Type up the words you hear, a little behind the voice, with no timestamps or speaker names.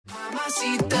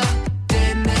Mamacita,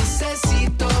 te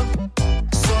necesito.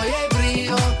 Soy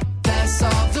ebrio, that's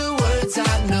all the words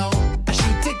I know. I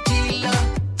shoot tequila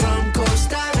from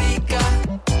Costa Rica.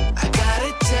 I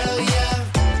gotta tell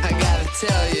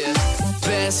ya,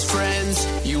 best friends,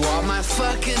 you are my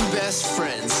fucking best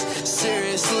friends.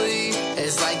 Seriously,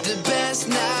 it's like the best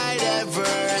night ever.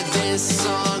 This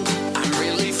song, I'm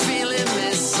really feeling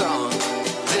this song.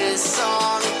 This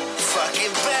song,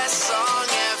 fucking best song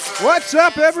ever. What's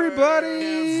up, everybody?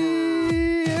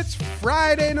 It's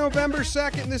Friday, November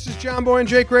 2nd. This is John Boy and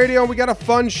Jake Radio, and we got a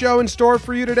fun show in store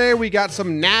for you today. We got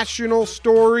some national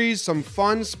stories, some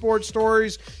fun sports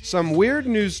stories, some weird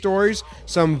news stories,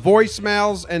 some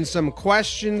voicemails, and some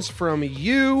questions from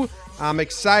you. I'm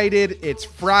excited. It's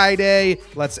Friday.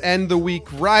 Let's end the week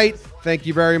right. Thank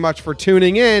you very much for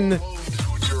tuning in.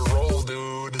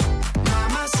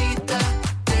 Mamacita,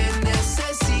 te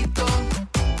necesito.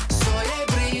 Soy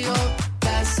ebrio,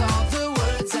 that's all the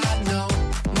words I know.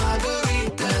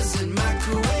 Margaritas and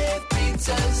microwave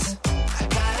pizzas. I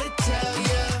gotta tell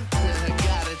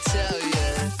ya,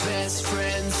 best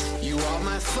friends, you are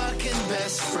my fucking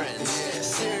best friends.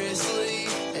 Seriously,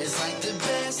 it's like the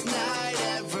best night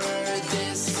ever.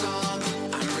 This song,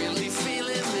 I'm really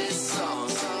feeling this song.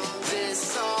 This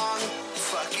song,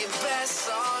 fucking best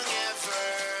song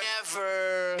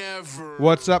ever.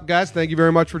 What's up, guys? Thank you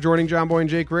very much for joining John Boy and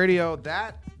Jake Radio.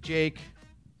 That, Jake,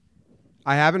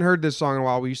 I haven't heard this song in a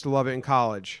while. We used to love it in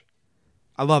college.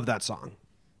 I love that song.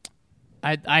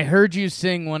 I heard you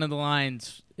sing one of the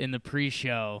lines in the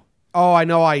pre-show. Oh, I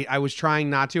know. I was trying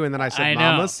not to, and then I said I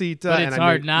know, Mamacita. but and it's I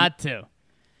hard knew- not to.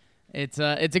 It's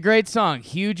a great song.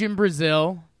 Huge in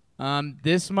Brazil.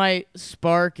 This might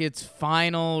spark its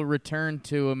final return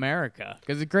to America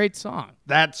because it's a great song.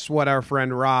 That's what our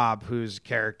friend Rob, whose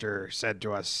character, said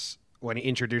to us when he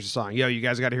introduced the song. Yo, you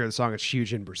guys got to hear the song. It's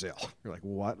huge in Brazil. We're like,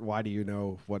 what? Why do you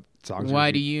know what songs? Why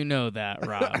do you know that,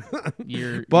 Rob?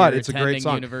 You're It's a great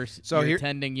song. You're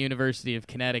attending University of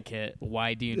Connecticut.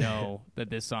 Why do you know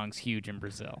that this song's huge in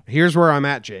Brazil? Here's where I'm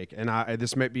at, Jake, and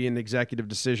this might be an executive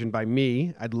decision by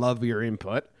me. I'd love your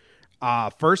input.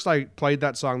 First, I played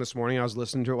that song this morning. I was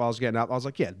listening to it while I was getting up. I was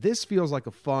like, yeah, this feels like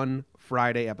a fun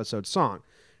Friday episode song.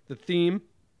 The theme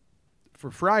for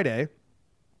Friday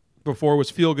before was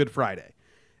Feel Good Friday.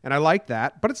 And I like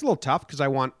that, but it's a little tough because I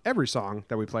want every song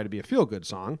that we play to be a feel-good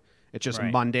song. It's just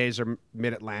Right. Mondays are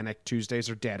Mid-Atlantic, Tuesdays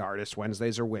are dead artists,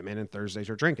 Wednesdays are women, and Thursdays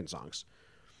are drinking songs.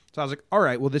 So I was like, all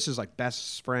right, well, this is like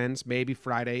best friends. Maybe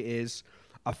Friday is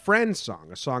a friend song,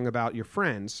 a song about your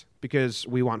friends, because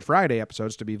we want Friday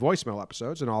episodes to be voicemail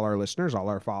episodes, and all our listeners, all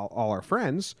our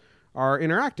friends are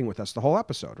interacting with us the whole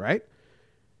episode, right?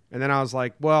 And then I was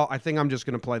like, well, I think I'm just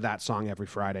going to play that song every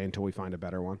Friday until we find a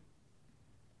better one.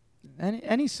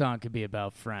 Any song could be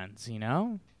about friends, you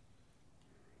know?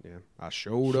 Yeah. I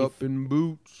showed up in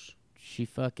boots. She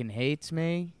fucking hates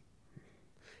me.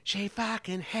 She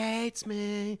fucking hates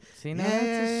me. See, now that's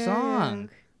a song.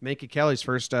 Minka Kelly's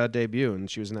first debut, and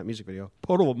she was in that music video.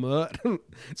 Puddle of Mud.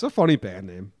 It's a funny band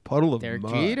name. Puddle of Derek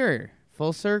Mud. Jeter,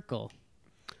 full circle.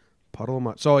 Puddle of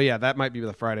Mud. So, yeah, that might be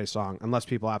the Friday song, unless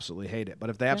people absolutely hate it. But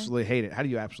if they absolutely hate it, how do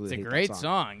you absolutely It's hate a great that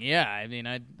song. Yeah, I mean,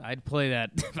 I'd play that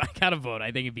if I got a vote.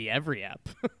 I think it'd be every app.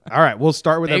 All right, we'll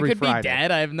start with They every could Friday. be dead.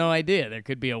 I have no idea. There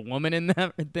could be a woman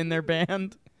in their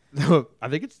band. I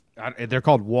think they're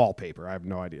called Wallpaper. I have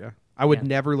no idea. I would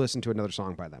never listen to another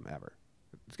song by them ever.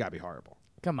 It's got to be horrible.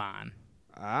 Come on.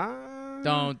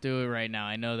 Don't do it right now.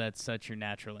 I know that's such your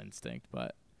natural instinct,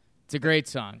 but it's a great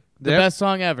song. The best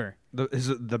song ever. Is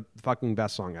it the fucking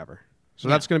best song ever? So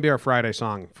that's going to be our Friday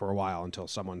song for a while until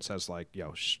someone says like,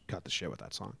 "Yo, cut the shit with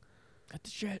that song." Cut the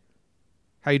shit.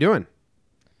 How you doing?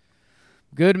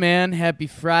 Good, man. Happy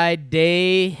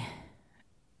Friday.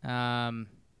 Yeah,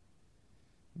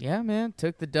 man.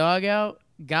 Took the dog out,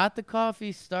 got the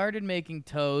coffee, started making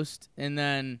toast, and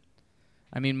then,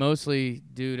 I mean, mostly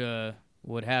due to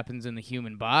what happens in the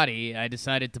human body, I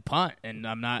decided to punt, and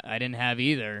I didn't have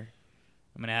either.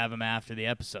 I'm going to have them after the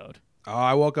episode. Oh,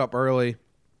 I woke up early,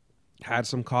 had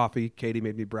some coffee. Katie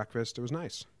made me breakfast. It was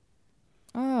nice.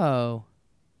 Oh,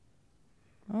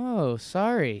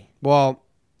 sorry. Well,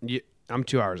 I'm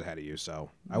 2 hours ahead of you, so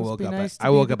I Must woke be up nice at to I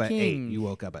be woke the up at 8. king. You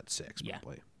woke up at 6, Yeah.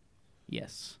 probably.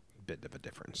 Yes. Bit of a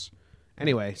difference.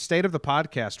 Anyway, state of the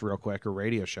podcast real quick, or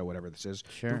radio show, whatever this is.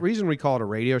 Sure. The reason we call it a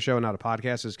radio show and not a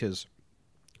podcast is because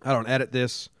I don't edit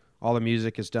this. All the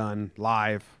music is done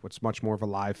live. It's much more of a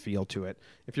live feel to it.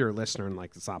 If you're a listener and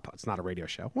like it's not a radio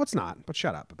show, well, it's not. But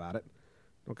shut up about it.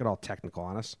 Don't get all technical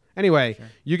on us. Anyway,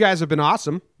 You guys have been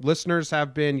awesome. Listeners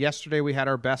have been. Yesterday we had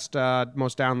our best,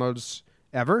 most downloads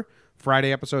ever.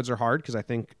 Friday episodes are hard because I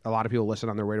think a lot of people listen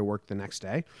on their way to work the next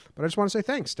day. But I just want to say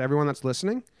thanks to everyone that's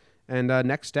listening. And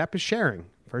next step is sharing.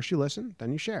 First you listen,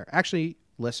 then you share. Actually,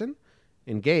 listen,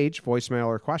 engage, voicemail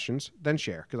or questions, then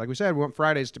share. Because like we said, we want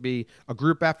Fridays to be a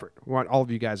group effort. We want all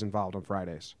of you guys involved on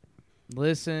Fridays.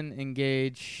 Listen,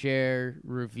 engage, share,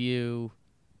 review,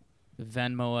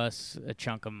 Venmo us a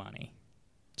chunk of money.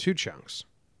 2 chunks.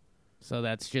 So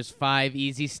that's just 5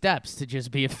 easy steps to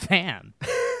just be a fan.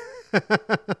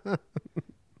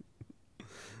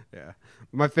 Yeah.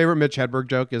 My favorite Mitch Hedberg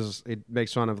joke is it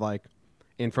makes fun of like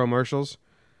infomercials.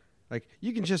 Like,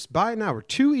 you can just buy it now for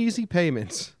 2 easy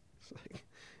payments. It's like,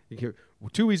 you get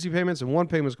 2 easy payments and 1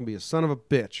 payment's going to be a son of a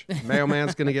bitch.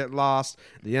 Mailman's going to get lost.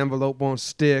 The envelope won't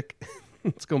stick.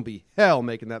 It's going to be hell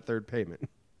making that 3rd payment.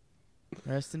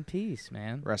 Rest in peace,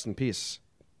 man. Rest in peace.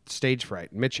 Stage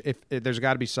fright. Mitch, if there's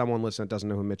got to be someone listening that doesn't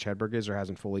know who Mitch Hedberg is or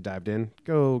hasn't fully dived in,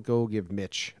 go give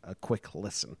Mitch a quick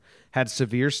listen. Had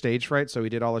severe stage fright, so he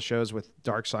did all the shows with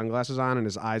dark sunglasses on and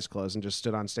his eyes closed and just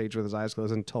stood on stage with his eyes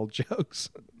closed and told jokes.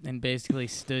 And basically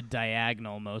stood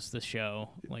diagonal most of the show,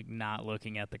 like not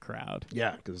looking at the crowd.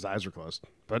 Yeah, because his eyes were closed.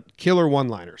 But killer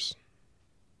one-liners.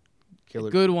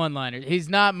 Good one-liners. He's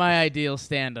not my ideal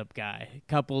stand-up guy.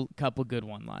 Couple good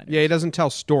one-liners. Yeah, he doesn't tell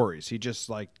stories. He just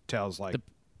like tells like the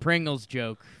Pringles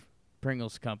joke,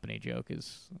 Pringles company joke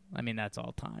is, I mean, that's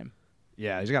all time.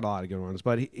 Yeah, he's got a lot of good ones.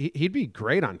 But he'd be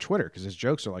great on Twitter because his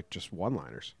jokes are like just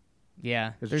one-liners.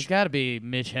 Yeah, there's got to be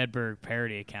Mitch Hedberg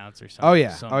parody accounts or something. Oh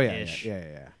yeah,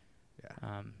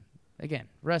 yeah. Again,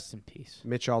 rest in peace.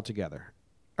 Mitch altogether.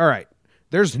 All right,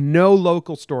 there's no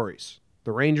local stories.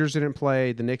 The Rangers didn't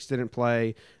play. The Knicks didn't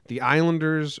play. The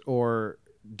Islanders or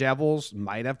Devils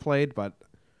might have played, but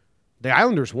the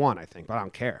Islanders won, I think. But I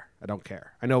don't care.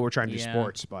 I know we're trying to do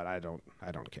sports, but I don't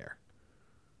care.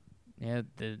 Yeah,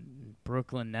 the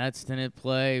Brooklyn Nets didn't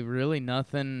play. Really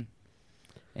nothing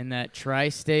in that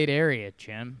tri-state area,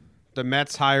 Jim. The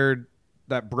Mets hired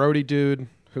that Brody dude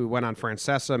who went on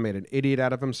Francesa, made an idiot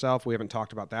out of himself. We haven't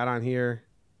talked about that on here.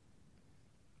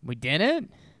 We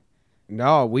didn't?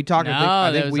 No, we talked. No,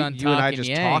 I think you and I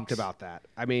just talked about that.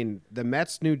 I mean, the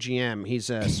Mets' new GM, he's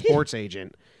a sports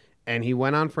agent, and he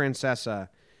went on Francesa,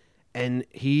 and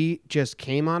he just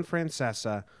came on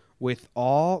Francesa with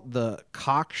all the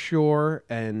cocksure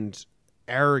and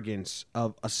arrogance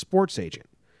of a sports agent.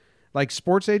 Like,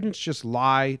 sports agents just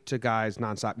lie to guys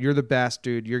nonstop. You're the best,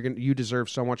 dude. You deserve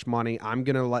so much money. I'm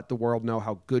gonna let the world know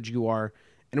how good you are.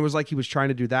 And it was like he was trying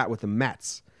to do that with the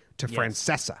Mets to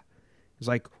Francesa. It was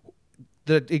like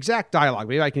the exact dialogue.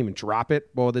 Maybe I can even drop it.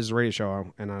 Well, this is a radio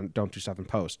show, and I don't do stuff in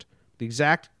post. The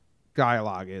exact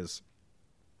dialogue is,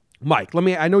 Mike.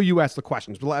 I know you asked the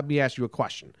questions, but let me ask you a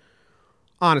question.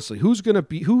 Honestly, who's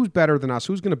better than us?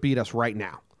 Who's gonna beat us right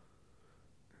now?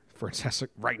 Francesa,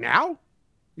 right now?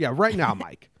 Yeah, right now,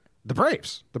 Mike. The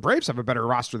Braves. The Braves have a better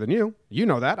roster than you. You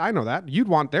know that. I know that. You'd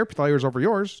want their players over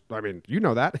yours. I mean, you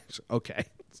know that. Okay.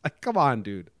 It's like, come on,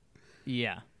 dude.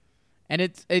 Yeah. And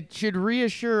it should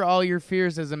reassure all your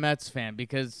fears as a Mets fan,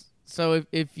 because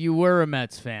if you were a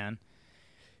Mets fan,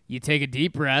 you take a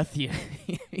deep breath,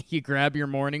 you grab your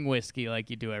morning whiskey like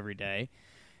you do every day,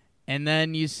 and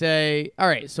then you say, all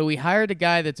right, so we hired a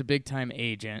guy that's a big-time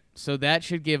agent, so that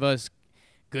should give us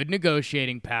good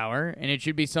negotiating power, and it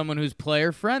should be someone who's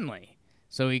player-friendly,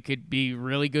 so he could be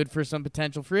really good for some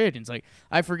potential free agents. Like,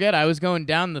 I forget, I was going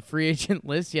down the free agent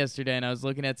list yesterday, and I was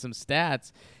looking at some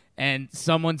stats, and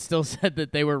someone still said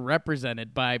that they were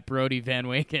represented by Brody Van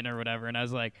Waken or whatever, and I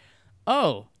was like,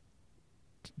 oh,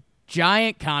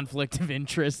 giant conflict of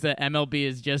interest that MLB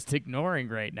is just ignoring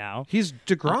right now. He's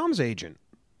DeGrom's agent.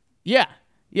 Yeah,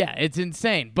 it's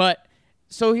insane, but...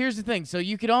 So here's the thing. So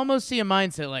you could almost see a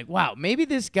mindset like, wow, maybe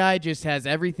this guy just has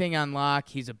everything on lock.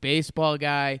 He's a baseball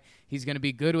guy. He's going to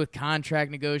be good with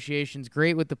contract negotiations,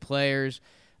 great with the players.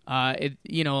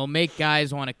 It'll make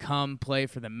guys want to come play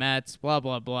for the Mets, blah,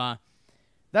 blah, blah.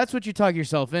 That's what you talk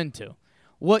yourself into.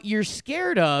 What you're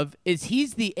scared of is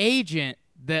he's the agent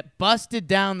that busted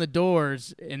down the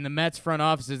doors in the Mets front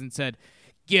offices and said,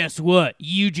 guess what?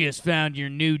 You just found your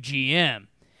new GM.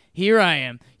 Here I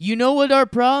am. You know what our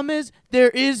problem is?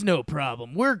 There is no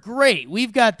problem. We're great.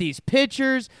 We've got these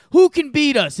pitchers. Who can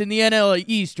beat us in the NL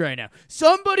East right now?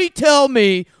 Somebody tell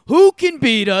me who can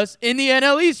beat us in the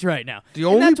NL East right now. The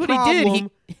only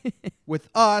problem with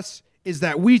us is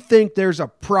that we think there's a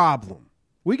problem.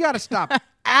 We got to stop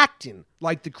acting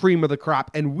like the cream of the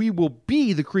crop, and we will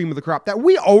be the cream of the crop that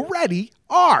we already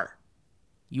are.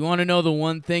 You want to know the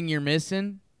one thing you're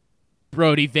missing?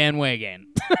 Brody Van Wagen.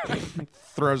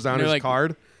 Throws down his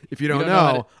card. If you don't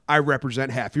know, I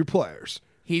represent half your players.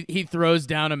 He throws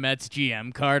down a Mets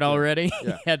GM card already.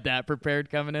 Yeah. He had that prepared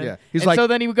coming in. Yeah. He's and like, so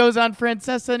then he goes on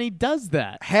Francesa and he does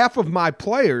that. half of my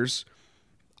players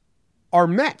are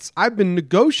Mets. I've been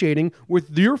negotiating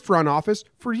with your front office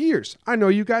for years. I know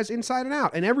you guys inside and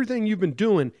out, and everything you've been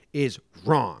doing is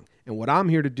wrong. And what I'm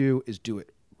here to do is do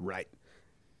it right.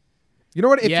 You know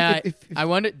what? If I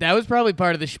wonder. That was probably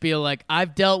part of the spiel. Like,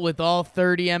 I've dealt with all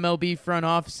 30 MLB front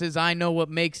offices. I know what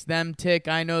makes them tick.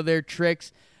 I know their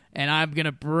tricks, and I'm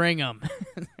gonna bring them.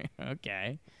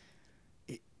 Okay.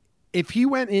 if he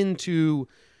went into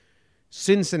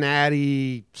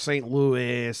Cincinnati, St.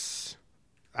 Louis,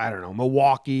 I don't know,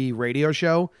 Milwaukee radio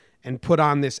show and put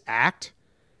on this act,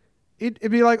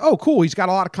 it'd be like, oh, cool, he's got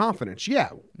a lot of confidence. Yeah.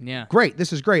 Great,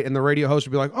 this is great. And the radio host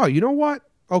would be like, oh, you know what?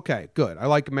 Okay, good. I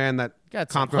like a man that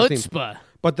Got some confidence. chutzpah.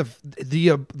 But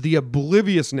the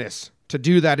obliviousness to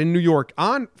do that in New York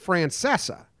on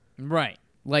Francesa. Right.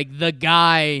 Like the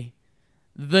guy,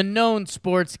 the known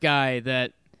sports guy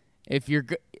that if you're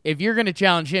going to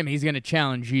challenge him, he's going to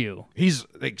challenge you. He's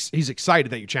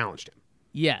excited that you challenged him.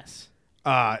 Yes.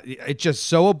 It's just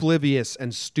so oblivious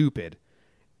and stupid,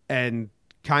 and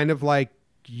kind of like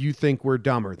you think we're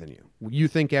dumber than you. You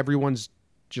think everyone's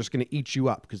just going to eat you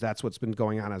up because that's what's been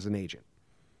going on as an agent.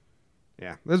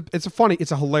 Yeah,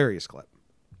 it's a hilarious clip.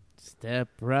 Step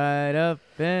right up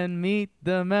and meet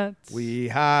the Mets. We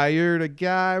hired a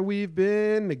guy we've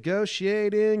been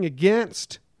negotiating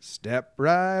against. Step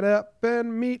right up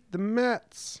and meet the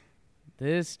Mets.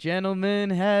 This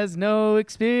gentleman has no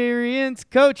experience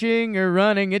coaching or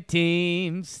running a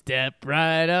team. Step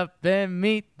right up and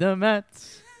meet the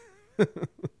Mets.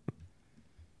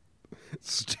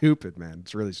 Stupid, man.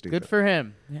 It's really stupid. Good for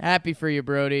him. Happy for you,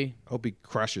 Brody. Hope he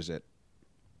crushes it.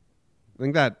 I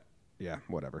think that, yeah,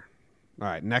 whatever. All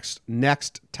right, next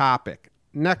topic.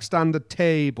 Next on the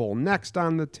table. Next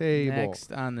on the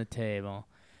table.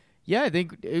 Yeah, I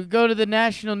think go to the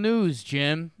national news,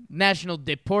 Jim. National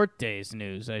Deportes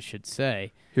news, I should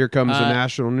say. Here comes the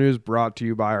national news brought to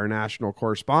you by our national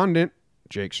correspondent,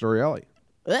 Jake Storielli.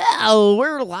 Well,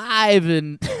 we're live,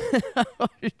 and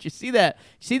did you see that?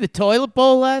 See the toilet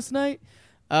bowl last night?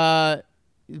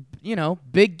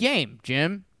 Big game,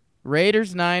 Jim.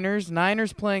 Raiders,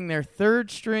 Niners playing their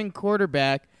third-string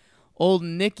quarterback, old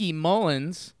Nicky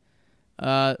Mullins,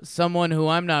 someone who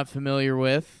I'm not familiar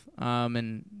with,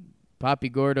 and Poppy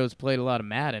Gordo's played a lot of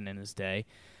Madden in his day.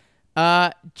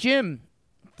 Jim,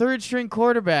 third-string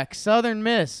quarterback, Southern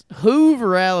Miss,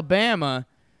 Hoover, Alabama,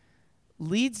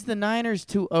 leads the Niners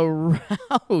to a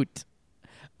rout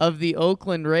of the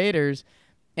Oakland Raiders,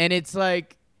 and it's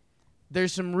like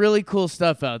there's some really cool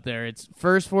stuff out there. It's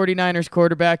first 49ers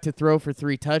quarterback to throw for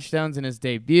 3 touchdowns in his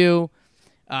debut,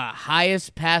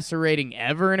 highest passer rating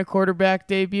ever in a quarterback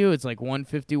debut. It's like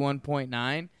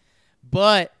 151.9,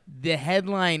 but the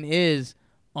headline is,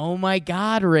 oh my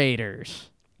God, Raiders.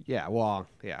 Yeah, well,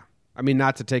 yeah. I mean,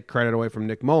 not to take credit away from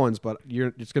Nick Mullins, but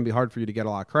it's going to be hard for you to get a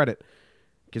lot of credit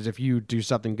because if you do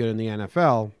something good in the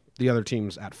NFL, the other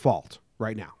team's at fault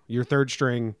right now. You're third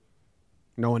string.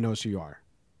 No one knows who you are.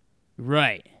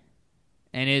 Right.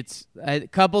 And it's a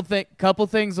couple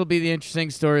things will be the interesting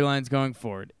storylines going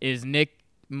forward. Is Nick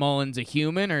Mullins a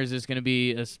human, or is this going to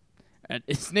be is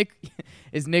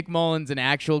Nick Mullins an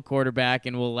actual quarterback,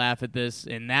 and we'll laugh at this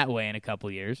in that way in a couple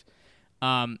years?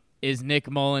 Is Nick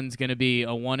Mullins going to be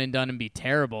a one and done and be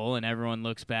terrible, and everyone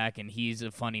looks back and he's a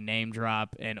funny name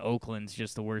drop, and Oakland's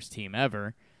just the worst team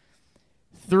ever?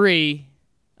 3,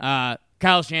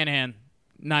 Kyle Shanahan,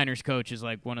 Niners coach, is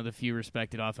like one of the few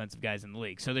respected offensive guys in the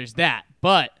league. So there's that.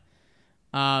 But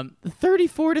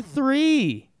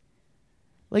 34-3.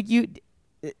 Like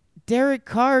Derek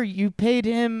Carr, you gave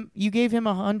him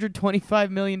 $125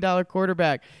 million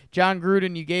quarterback. John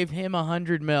Gruden, you gave him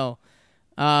 $100 million.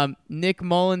 Nick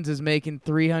Mullins is making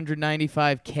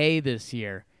 $395K this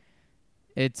year.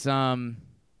 It's nuts,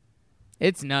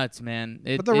 man.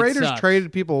 But the Raiders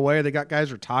traded people away. They got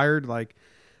guys retired. Like,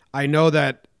 I know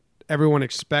that everyone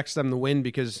expects them to win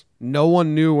because no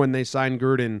one knew when they signed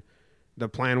Gruden the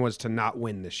plan was to not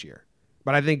win this year.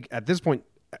 But I think at this point,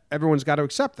 everyone's got to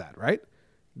accept that, right?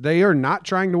 They are not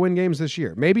trying to win games this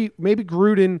year. Maybe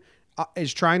Gruden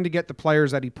is trying to get the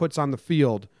players that he puts on the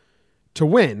field to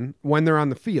win when they're on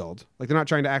the field. Like, they're not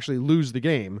trying to actually lose the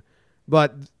game.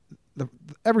 But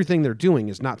everything they're doing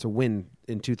is not to win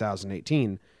in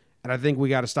 2018. And I think we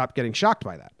got to stop getting shocked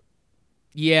by that.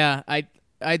 Yeah,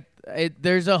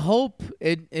 there's a hope.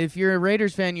 If you're a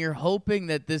Raiders fan, you're hoping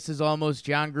that this is almost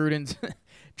John Gruden's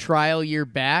trial year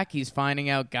back. He's finding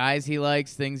out guys he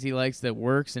likes, things he likes that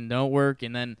works and don't work,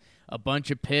 and then a bunch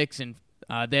of picks. And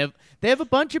they have a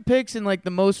bunch of picks and like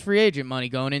the most free agent money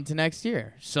going into next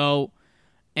year. So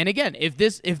And again, if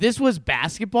this was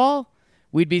basketball,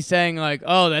 we'd be saying like,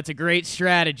 oh, that's a great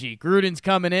strategy. Gruden's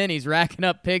coming in. He's racking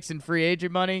up picks and free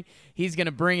agent money. He's going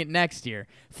to bring it next year.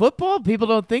 Football, people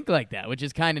don't think like that, which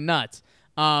is kind of nuts.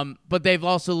 But they've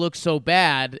also looked so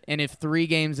bad, and if 3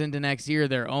 games into next year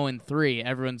they're 0-3,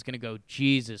 everyone's going to go,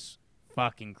 Jesus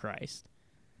fucking Christ.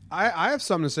 I have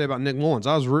something to say about Nick Mullins.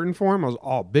 I was rooting for him. I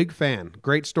was big fan.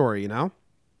 Great story, you know?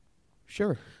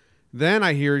 Sure. Then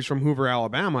I hear he's from Hoover,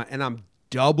 Alabama, and I'm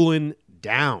doubling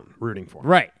down rooting for him.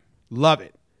 Right. Love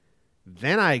it.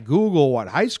 Then I Google what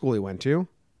high school he went to,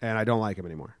 and I don't like him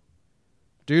anymore.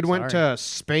 Dude went to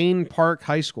Spain Park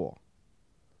High School.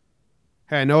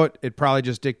 Hey, I know it probably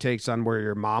just dictates on where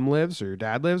your mom lives or your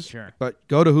dad lives. Sure. But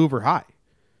go to Hoover High.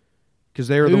 Because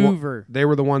they were Hoover. they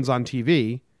were the ones on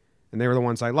TV, and they were the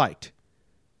ones I liked.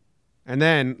 And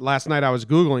then last night I was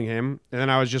Googling him, and then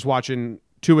I was just watching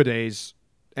Two-A-Days,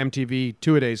 MTV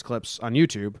Two-A-Days clips on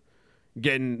YouTube,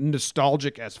 getting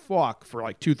nostalgic as fuck for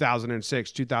like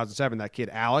 2006, 2007. That kid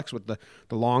Alex with the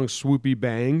long swoopy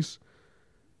bangs.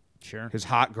 Sure. His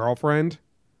hot girlfriend.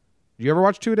 Did you ever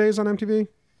watch Two-A-Days on MTV?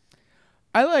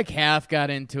 I like half got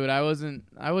into it. I wasn't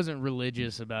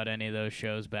religious about any of those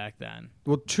shows back then.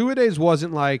 Well, Two-A-Days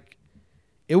wasn't like,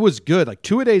 it was good. Like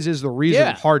Two-A-Days is the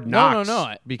reason Hard Knocks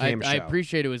became a show. I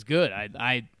appreciate it was good.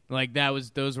 I like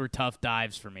those were tough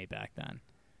dives for me back then.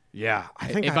 Yeah, I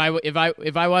think if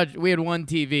I watched, we had one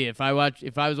TV. If I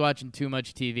was watching too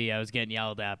much TV, I was getting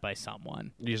yelled at by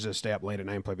someone. You just stay up late at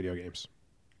night and play video games.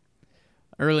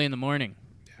 Early in the morning.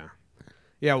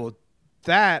 Yeah. Well,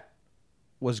 that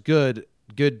was good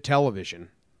television,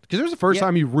 because it was the first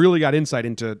time you really got insight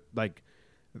into like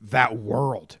that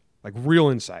world, like real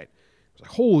insight. It was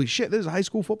like, holy shit, this is high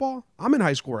school football. I'm in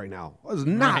high school right now. This is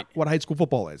not what high school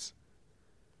football is.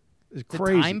 It's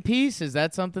crazy. A timepiece? Is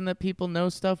that something that people know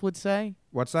stuff would say?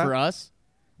 What's that? For us?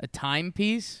 A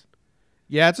timepiece?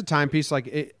 Yeah, it's a timepiece.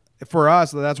 Like for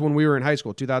us, that's when we were in high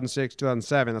school, 2006,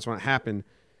 2007. That's when it happened.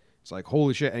 It's like,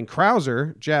 holy shit. And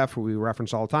Krauser, Jeff, who we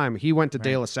reference all the time, he went to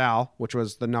De La Salle, which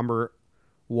was the number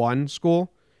 1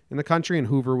 school in the country, and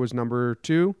Hoover was number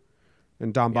 2,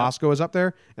 and Don Bosco was up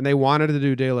there. And they wanted to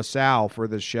do De La Salle for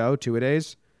this show,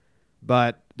 Two-A-Days,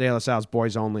 but De La Salle's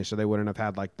boys only, so they wouldn't have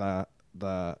had like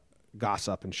the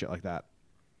gossip and shit like that.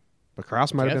 But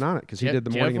Krause might have been on it because he did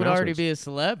the morning Jeff would announcements. already be a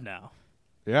celeb now.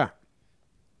 Yeah.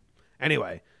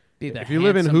 Anyway, Be the if you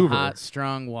live in Hoover, hot,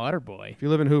 strong water boy. if you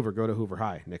live in Hoover, go to Hoover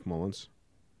High, Nick Mullins.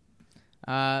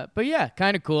 But yeah,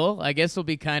 kind of cool. I guess it'll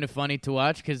be kind of funny to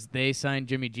watch because they signed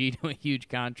Jimmy G to a huge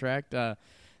contract. I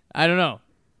don't know.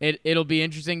 It'll be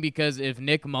interesting because if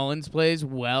Nick Mullins plays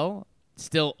well,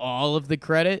 still all of the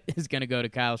credit is going to go to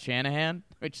Kyle Shanahan,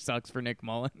 which sucks for Nick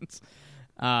Mullins.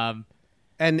 And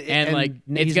like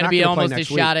it's going to be almost a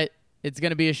shot at. It's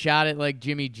going to be a shot at like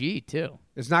Jimmy G too.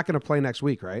 It's not going to play next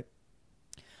week, right?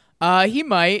 He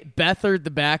might. Beathard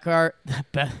the backup.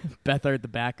 Beathard the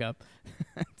backup.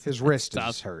 His wrist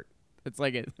is hurt. It's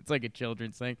like a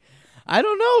children's thing. I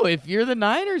don't know. If you're the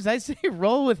Niners, I say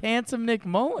roll with handsome Nick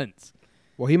Mullins.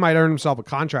 Well, he might earn himself a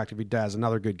contract if he does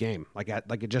another good game, like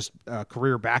just a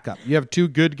career backup. You have 2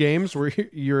 good games where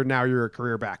you're a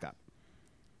career backup.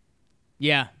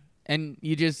 Yeah, and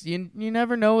you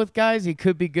never know with guys. He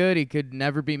could be good. He could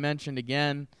never be mentioned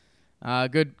again.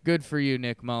 Good for you,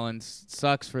 Nick Mullins.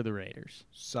 Sucks for the Raiders.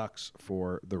 Sucks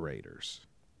for the Raiders.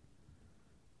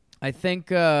 I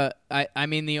think I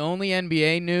mean the only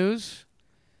NBA news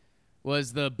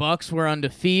was the Bucks were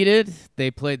undefeated.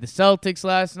 They played the Celtics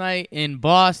last night in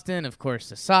Boston. Of course,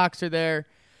 the Sox are there.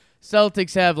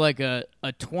 Celtics have like a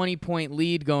 20-point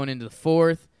lead going into the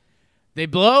 4th. They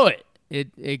blow it.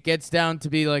 It gets down to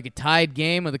be like a tied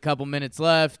game with a couple minutes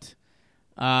left.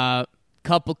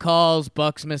 Couple calls.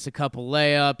 Bucks miss a couple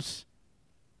layups.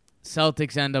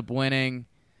 Celtics end up winning.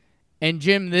 And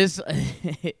Jim, this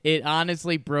it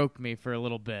honestly broke me for a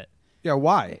little bit. Yeah,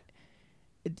 why?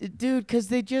 Dude,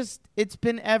 because it's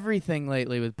been everything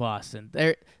lately with Boston.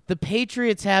 The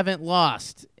Patriots haven't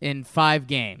lost in 5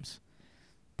 games.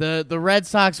 The Red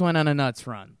Sox went on a nuts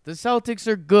run. The Celtics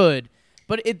are good,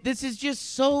 but this is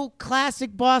just so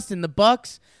classic Boston. The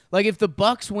Bucks, like if the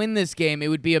Bucks win this game, it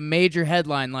would be a major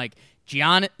headline like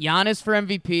Giannis for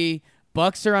MVP,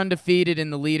 Bucks are undefeated in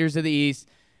the leaders of the East,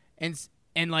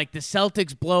 and like the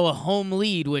Celtics blow a home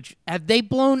lead, which have they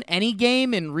blown any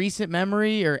game in recent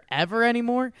memory or ever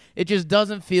anymore? It just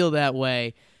doesn't feel that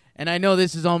way. And I know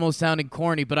this is almost sounding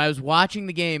corny, but I was watching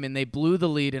the game and they blew the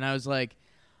lead and I was like,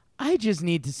 I just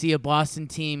need to see a Boston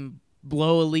team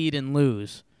blow a lead and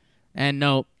lose. And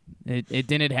nope, it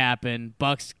didn't happen.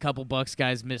 Couple Bucks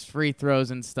guys missed free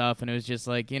throws and stuff, and it was just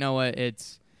like, you know what,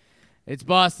 it's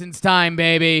Boston's time,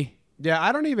 baby. Yeah,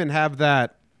 I don't even have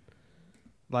that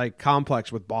like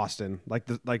complex with Boston.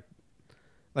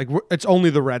 It's only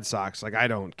the Red Sox. Like I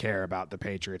don't care about the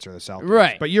Patriots or the Celtics.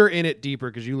 Right. But you're in it deeper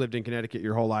because you lived in Connecticut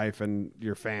your whole life, and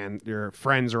your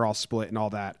friends are all split and all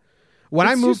that. When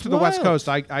I It's moved just to the West wild. Coast,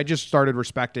 I just started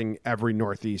respecting every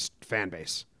Northeast fan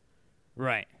base.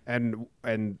 Right. And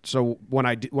so when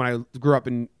I grew up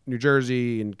in New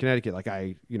Jersey and Connecticut, like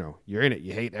you're in it,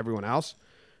 you hate everyone else.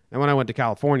 And when I went to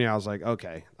California, I was like,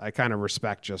 okay, I kind of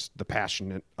respect just the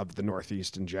passion of the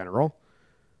Northeast in general.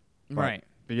 Right.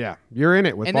 But yeah, you're in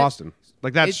it with And Boston.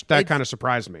 That it's- kind of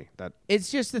surprised me. That It's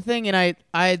just the thing, and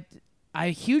I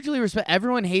hugely respect.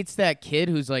 Everyone hates that kid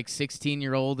who's like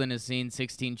 16-year-old and has seen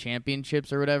 16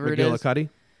 championships or whatever it is. McGillicuddy.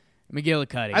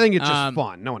 McGillicuddy. I think it's just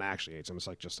fun. No one actually hates him. It's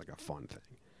just like a fun thing.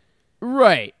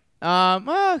 Right.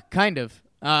 Kind of.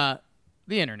 The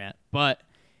internet, but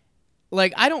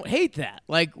like I don't hate that.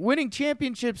 Like winning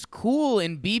championships, cool,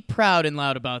 and be proud and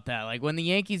loud about that. Like when the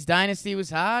Yankees dynasty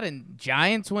was hot and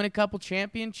Giants win a couple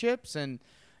championships and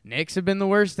Knicks have been the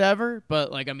worst ever,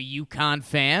 but like I'm a UConn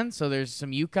fan, so there's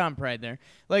some UConn pride there.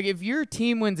 Like if your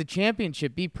team wins a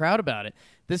championship, be proud about it.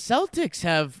 The Celtics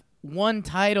have one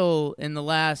title in the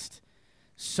last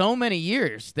so many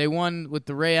years. They won with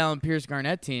the Ray Allen Pierce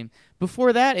Garnett team.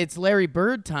 Before that, it's Larry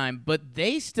Bird time, but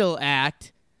they still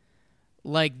act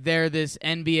like they're this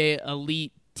NBA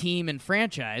elite team and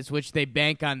franchise, which they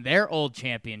bank on their old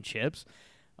championships,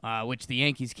 which the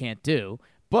Yankees can't do.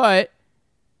 But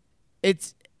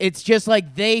it's just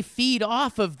like they feed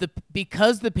off of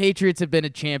because the Patriots have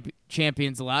been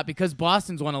champions a lot, because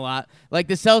Boston's won a lot. Like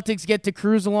the Celtics get to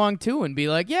cruise along too and be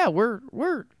like, yeah, we're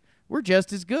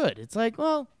just as good. It's like,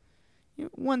 well,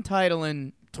 one title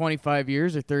in 25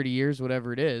 years or 30 years,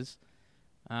 whatever it is.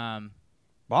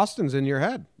 Boston's in your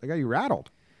head. They got you rattled.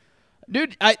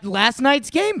 Dude, last night's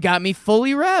game got me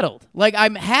fully rattled. Like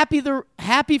I'm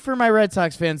happy for my Red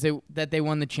Sox fans that they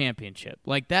won the championship.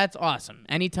 Like that's awesome.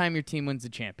 Anytime your team wins the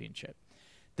championship.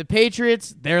 The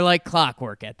Patriots, they're like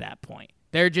clockwork at that point.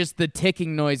 They're just the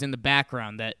ticking noise in the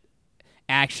background that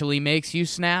actually makes you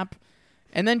snap.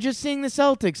 And then just seeing the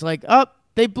Celtics like,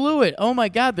 they blew it. Oh my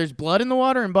God, there's blood in the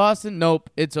water in Boston. Nope,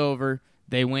 it's over.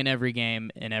 They win every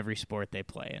game in every sport they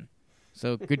play in.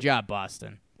 So good job,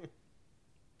 Boston.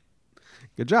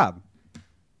 Good job.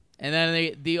 And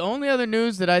then the only other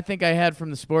news that I think I had from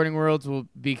the sporting worlds, will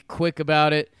be quick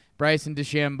about it. Bryson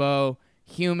DeChambeau,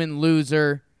 human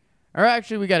loser. Or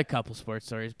actually, we got a couple sports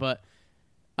stories, but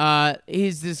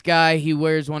he's this guy. He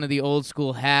wears one of the old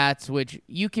school hats, which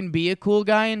you can be a cool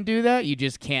guy and do that. You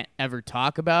just can't ever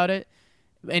talk about it.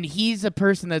 And he's a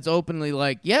person that's openly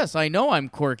like, yes, I know I'm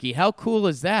quirky. How cool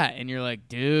is that? And you're like,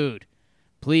 dude,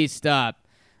 please stop.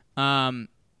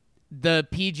 The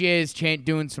PGA is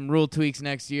doing some rule tweaks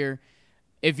next year.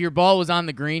 If your ball was on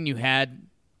the green, you had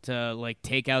to like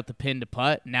take out the pin to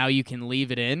putt. Now you can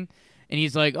leave it in. And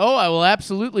he's like, oh, I will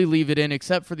absolutely leave it in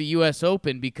except for the U.S.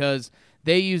 Open because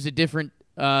they use a different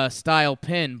style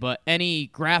pin. But any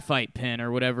graphite pin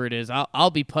or whatever it is,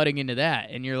 I'll be putting into that.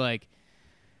 And you're like,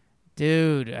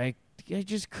 dude, I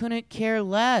just couldn't care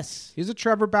less. He's a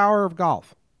Trevor Bauer of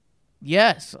golf.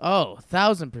 Yes. Oh,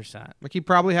 1,000%. Like he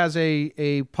probably has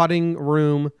a putting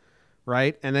room,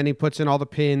 right? And then he puts in all the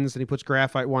pins, and he puts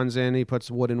graphite ones in, he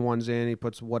puts wooden ones in, he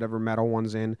puts whatever metal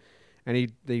ones in, and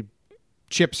he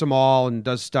chips them all and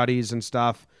does studies and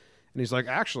stuff. And he's like,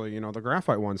 actually, the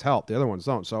graphite ones help, the other ones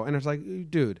don't. So, and it's like,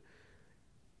 dude,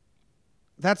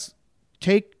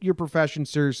 take your profession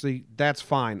seriously. That's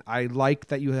fine. I like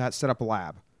that you set up a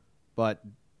lab, but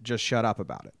just shut up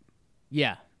about it.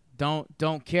 Yeah.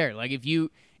 Don't care. Like if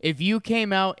you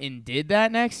came out and did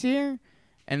that next year,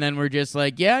 and then we're just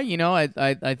like, yeah,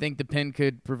 I think the pin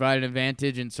could provide an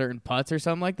advantage in certain putts or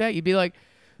something like that. I'd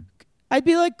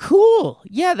be like, cool.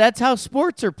 Yeah, that's how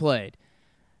sports are played.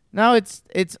 Now it's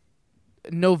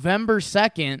November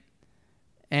 2nd,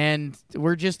 and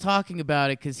we're just talking about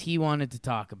it because he wanted to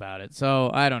talk about it. So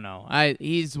I don't know.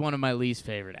 He's one of my least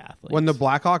favorite athletes. When the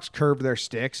Blackhawks curved their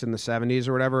sticks in the 70s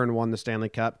or whatever and won the Stanley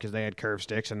Cup because they had curved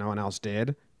sticks and no one else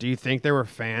did, do you think there were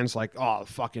fans like, oh,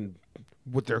 fucking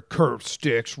with their curved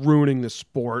sticks ruining the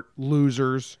sport,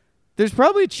 losers? There's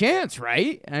probably a chance,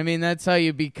 right? I mean, that's how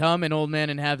you become an old man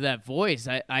and have that voice.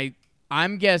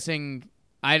 I'm guessing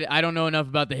I don't know enough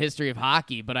about the history of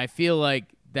hockey, but I feel like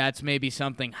that's maybe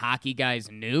something hockey guys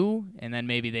knew, and then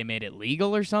maybe they made it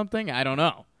legal or something. I don't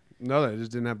know. No, they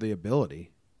just didn't have the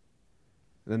ability.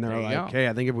 And then they're like, okay,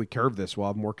 I think if we curve this, we'll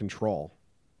have more control.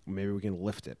 Maybe we can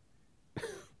lift it.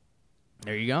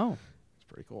 There you go. It's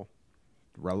pretty cool.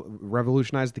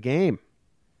 Revolutionized the game.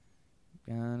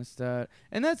 And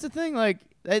that's the thing. Like,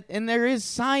 and there is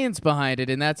science behind it,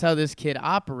 and that's how this kid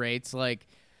operates. Like,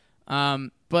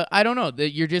 but I don't know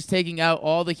that you're just taking out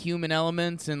all the human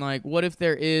elements, and like, what if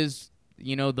there is,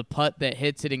 the putt that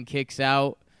hits it and kicks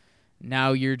out?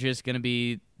 Now you're just gonna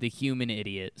be the human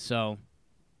idiot. So,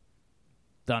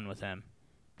 done with him.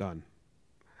 Done.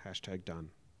 Hashtag done.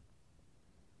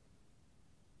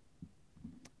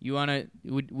 We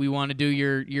want to do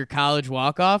your college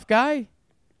walk-off guy?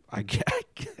 I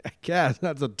guess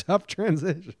that's a tough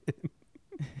transition.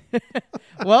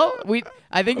 Well,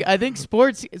 I think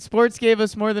sports gave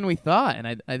us more than we thought,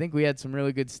 and I think we had some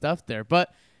really good stuff there.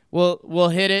 But we'll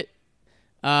hit it.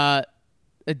 A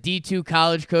D2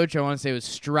 college coach, I want to say, was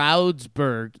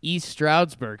Stroudsburg, East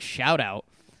Stroudsburg. Shout out.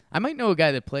 I might know a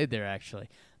guy that played there actually.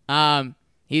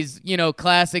 He's,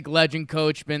 classic legend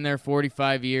coach, been there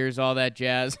 45 years, all that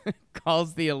jazz.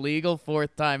 Calls the illegal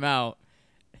fourth timeout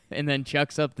and then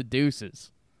chucks up the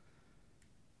deuces.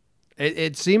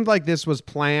 It seemed like this was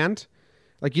planned.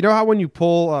 Like, you know how when you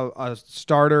pull a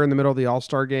starter in the middle of the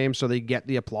All-Star game so they get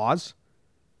the applause?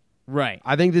 Right.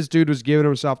 I think this dude was giving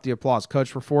himself the applause.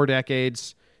 Coached for 4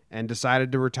 decades and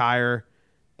decided to retire,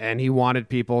 and he wanted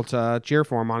people to cheer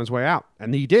for him on his way out.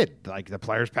 And he did. Like, the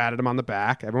players patted him on the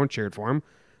back. Everyone cheered for him.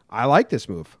 I like this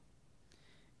move.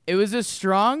 It was a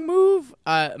strong move.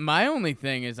 My only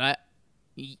thing is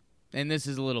and this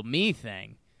is a little me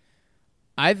thing.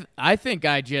 I think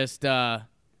I just I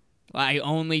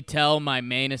only tell my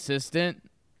main assistant,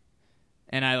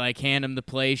 and I like hand him the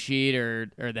play sheet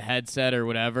or the headset or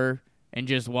whatever, and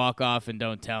just walk off and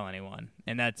don't tell anyone,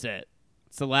 and that's it.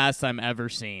 It's the last I'm ever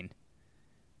seen.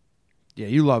 Yeah,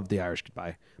 you love the Irish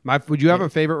goodbye. Would you have a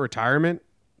favorite retirement?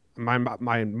 My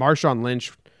Marshawn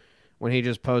Lynch, when he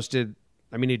just posted,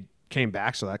 I mean, he came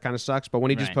back, so that kind of sucks. But when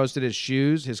he just posted his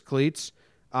shoes, his cleats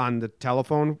on the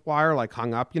telephone wire, like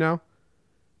hung up,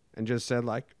 and just said,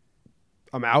 like,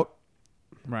 I'm out.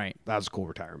 Right. That was a cool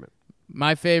retirement.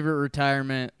 My favorite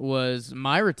retirement was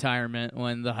my retirement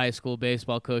when the high school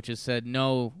baseball coaches said,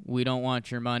 no, we don't want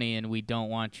your money and we don't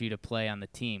want you to play on the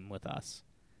team with us.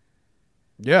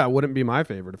 Yeah, it wouldn't be my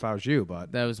favorite if I was you,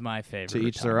 but that was my favorite. To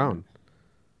each their own.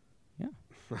 Yeah.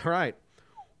 All right.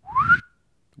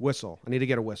 Whistle. I need to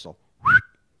get a whistle.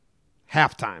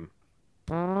 Halftime.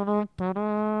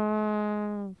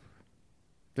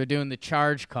 They're doing the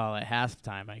charge call at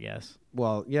halftime, I guess.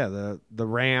 Well, yeah, the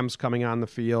Rams coming on the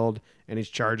field, and he's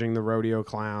charging the rodeo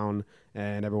clown,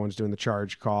 and everyone's doing the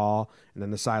charge call, and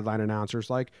then the sideline announcer's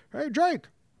like, hey, Drake,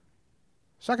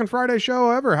 second Friday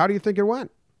show ever. How do you think it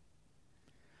went?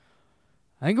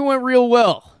 I think it went real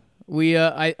well.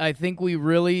 I think we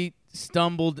really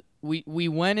stumbled. We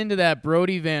went into that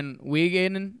Brody Van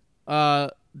Wiegenen,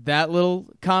 that little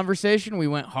conversation. We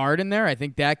went hard in there. I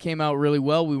think that came out really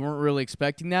well. We weren't really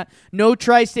expecting that. No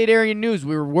tri-state area news.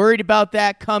 We were worried about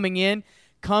that coming in.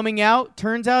 Coming out,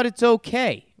 turns out it's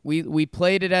okay. We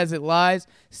played it as it lies.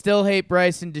 Still hate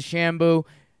Bryson DeChambeau,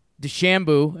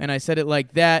 and I said it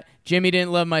like that. Jimmy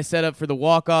didn't love my setup for the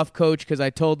walk-off coach because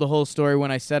I told the whole story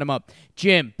when I set him up.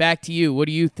 Jim, back to you. What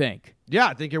do you think? Yeah,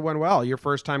 I think it went well. Your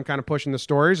first time kind of pushing the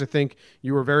stories. I think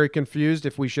you were very confused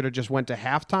if we should have just went to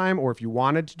halftime or if you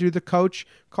wanted to do the coach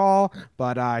call.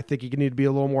 But I think you need to be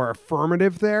a little more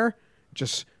affirmative there.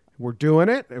 Just, we're doing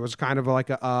it. It was kind of like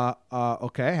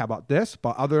okay, how about this?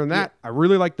 But other than that, I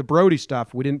really like the Brody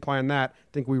stuff. We didn't plan that. I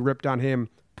think we ripped on him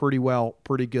pretty well,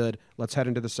 pretty good. Let's head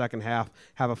into the second half.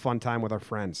 Have a fun time with our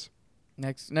friends.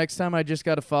 Next time, I just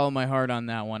got to follow my heart on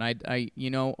that one.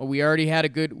 We already had a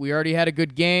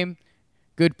good game.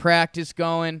 Good practice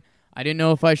going. I didn't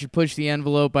know if I should push the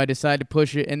envelope. I decided to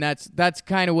push it, and that's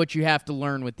kind of what you have to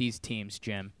learn with these teams,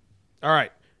 Jim. All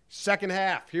right, second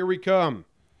half. Here we come.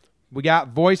 We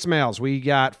got voicemails. We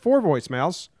got 4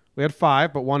 voicemails. We had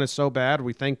 5, but one is so bad.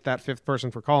 We thank that 5th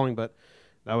person for calling, but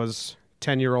that was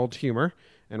 10-year-old humor,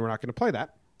 and we're not going to play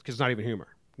that because it's not even humor.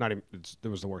 It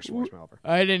was the worst voicemail ever.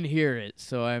 I didn't hear it,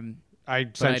 so I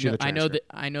sent you the transcript.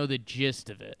 I know the gist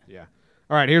of it. Yeah.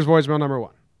 All right, here's voicemail number 1.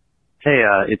 Hey,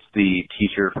 it's the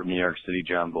teacher from New York City,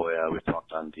 John Boya. We've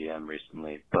talked on DM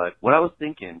recently. But what I was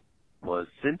thinking was,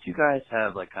 since you guys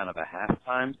have like kind of a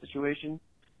halftime situation,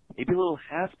 maybe a little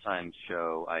halftime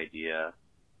show idea,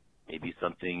 maybe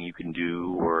something you can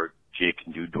do or Jake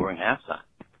can do during halftime.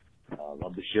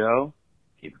 Love the show.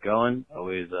 Keep it going.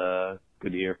 Always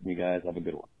good to hear from you guys. Have a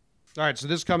good one. All right, so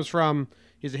this comes from,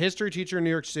 he's a history teacher in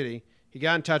New York City. He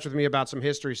got in touch with me about some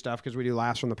history stuff because we do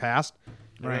laughs from the past.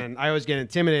 Right. And I always get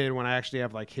intimidated when I actually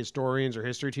have like historians or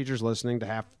history teachers listening to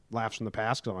have laughs from the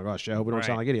past because I'm like, oh, show, we don't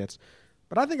sound like idiots.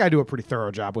 But I think I do a pretty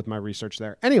thorough job with my research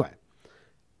there. Anyway,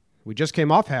 We just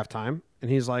came off halftime,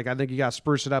 and he's like, I think you got to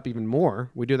spruce it up even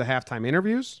more. We do the halftime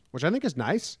interviews, which I think is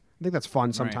nice. I think that's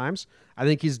fun sometimes. Right. I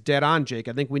think he's dead on, Jake.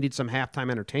 I think we need some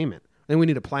halftime entertainment. I think we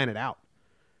need to plan it out.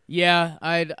 Yeah,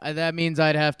 that means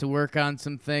I'd have to work on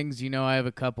some things. You know, I have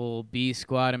a couple B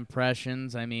squad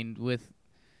impressions. I mean, with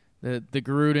the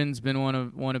Gruden's been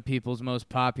one of people's most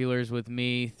populars with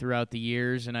me throughout the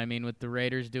years, and I mean, with the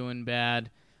Raiders doing bad,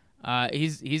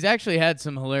 he's actually had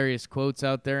some hilarious quotes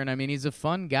out there, and I mean, he's a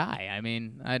fun guy. I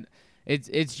mean,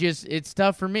 it's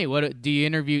tough for me. What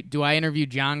do I interview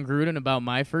John Gruden about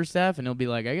my first half, and he'll be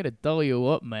like, I gotta tell you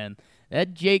what, man.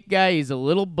 That Jake guy, he's a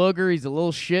little booger. He's a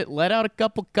little shit. Let out a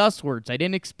couple cuss words. I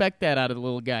didn't expect that out of the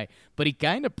little guy. But he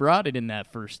kind of brought it in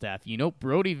that first half. You know,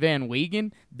 Brody Van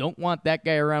Wagen, don't want that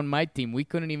guy around my team. We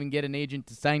couldn't even get an agent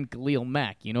to sign Khalil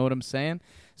Mack. You know what I'm saying?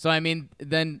 So, I mean,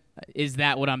 then is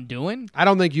that what I'm doing? I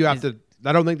don't think you have to.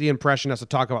 I don't think the impression has to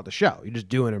talk about the show. You just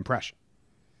do an impression.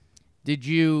 Did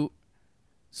you?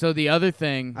 So the other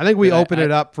thing. I think we open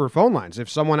it up for phone lines. If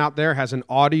someone out there has an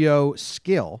audio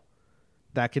skill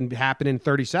that can happen in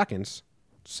 30 seconds,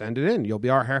 send it in. You'll be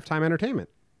our halftime entertainment.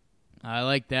 I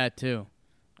like that, too.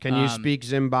 Can you speak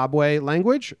Zimbabwe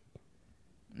language?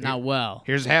 Not well.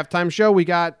 Here's a halftime show. We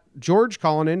got George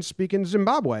calling in speaking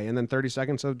Zimbabwe, and then 30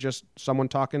 seconds of just someone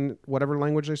talking whatever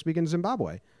language they speak in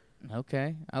Zimbabwe.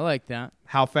 Okay, I like that.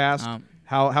 How fast?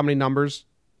 How many numbers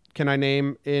can I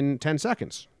name in 10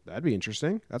 seconds? That'd be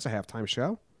interesting. That's a halftime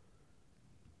show.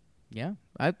 Yeah,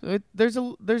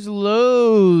 there's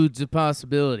loads of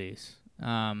possibilities.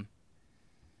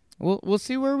 We'll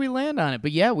see where we land on it.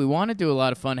 But yeah, we want to do a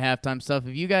lot of fun halftime stuff.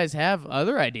 If you guys have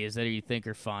other ideas that you think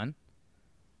are fun,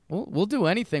 we'll do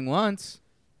anything once.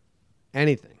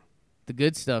 Anything. The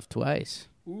good stuff twice.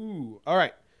 Ooh. All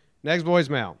right. Next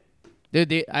voicemail. Dude,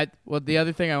 the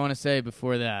other thing I want to say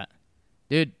before that,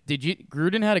 dude,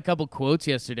 Gruden had a couple quotes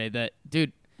yesterday that,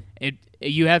 dude,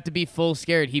 you have to be full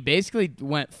scared. He basically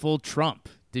went full Trump.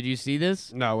 Did you see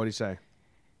this? No, what'd he say?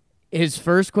 His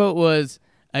first quote was,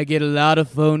 I get a lot of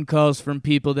phone calls from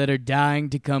people that are dying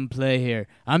to come play here.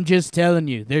 I'm just telling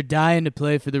you, they're dying to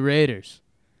play for the Raiders.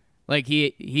 Like,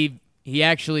 he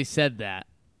actually said that.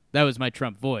 That was my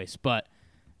Trump voice. But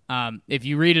if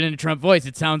you read it in a Trump voice,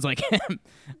 it sounds like him.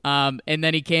 And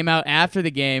then he came out after the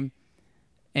game,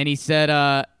 and he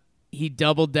said he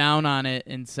doubled down on it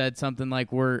and said something like,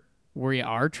 we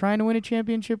are trying to win a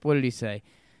championship? What did he say?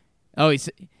 Oh,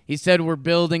 he said we're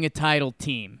building a title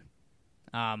team,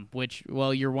 which,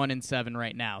 well, you're 1-7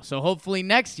 right now. So hopefully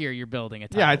next year you're building a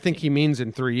title team. Yeah, I think he means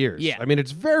in 3 years. Yeah. I mean,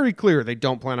 it's very clear they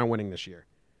don't plan on winning this year.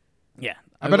 Yeah.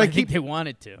 But I think they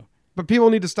wanted to. But people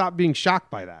need to stop being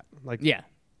shocked by that. Like, yeah.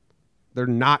 They're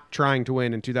not trying to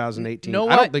win in 2018.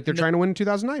 I don't think they're trying to win in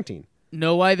 2019.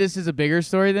 Know why this is a bigger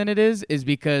story than it is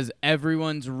because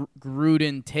everyone's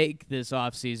Gruden take this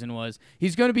offseason was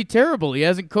he's going to be terrible. He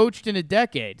hasn't coached in a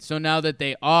decade. So now that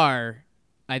they are,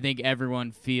 I think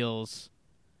everyone feels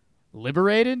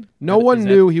liberated. No one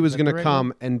knew he was going to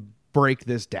come and break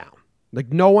this down.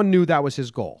 Like, no one knew that was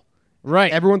his goal.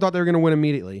 Right. Everyone thought they were going to win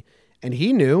immediately. And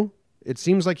he knew. It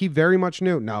seems like he very much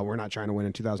knew, no, we're not trying to win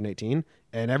in 2018.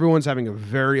 And everyone's having a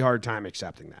very hard time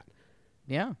accepting that.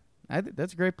 Yeah.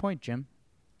 That's a great point, Jim.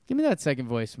 Give me that second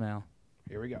voicemail.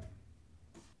 Here we go.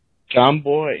 John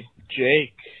Boy,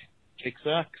 Jake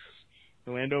sucks.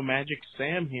 Orlando Magic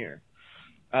Sam here.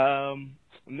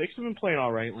 Knicks have been playing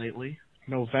all right lately.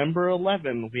 November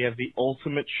 11, we have the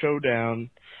ultimate showdown.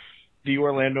 The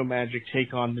Orlando Magic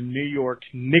take on the New York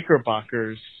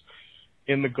Knickerbockers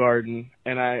in the Garden.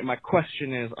 And my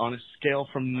question is, on a scale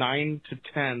from 9 to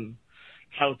 10,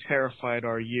 how terrified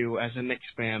are you as a Knicks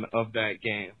fan of that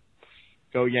game?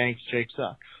 Go Yanks, Jake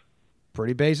sucks.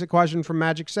 Pretty basic question from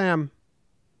Magic Sam.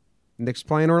 Knicks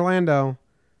playing Orlando.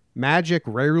 Magic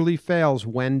rarely fails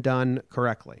when done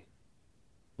correctly.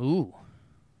 Ooh,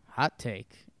 hot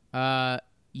take. Yeah,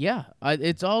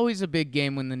 it's always a big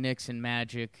game when the Knicks and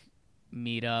Magic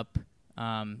meet up.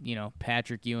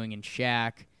 Patrick Ewing and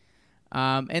Shaq.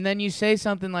 And then you say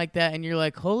something like that, and you're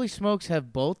like, holy smokes,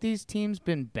 have both these teams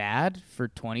been bad for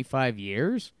 25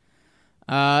 years?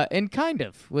 And kind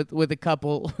of with a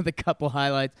couple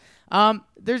highlights.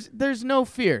 There's no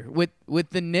fear with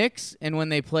the Knicks, and when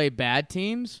they play bad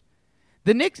teams,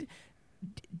 the Knicks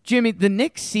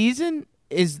season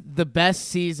is the best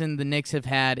season the Knicks have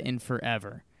had in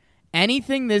forever.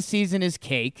 Anything this season is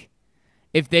cake.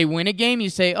 If they win a game, you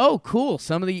say, oh, cool,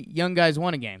 some of the young guys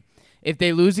won a game. If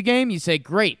they lose a game, you say,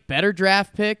 great, better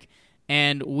draft pick,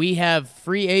 and we have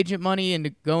free agent money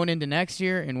going into next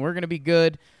year, and we're going to be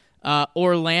good.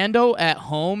 Orlando at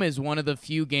home is one of the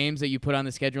few games that you put on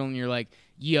the schedule and you're like,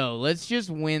 yo, let's just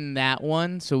win that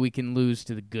one so we can lose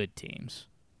to the good teams.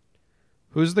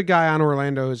 Who's the guy on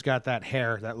Orlando who's got that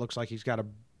hair that looks like he's got a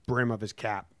brim of his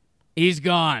cap? He's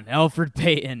gone. Elfrid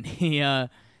Payton.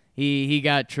 He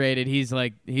got traded. He's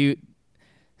like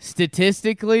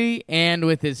statistically and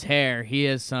with his hair, he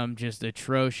has some just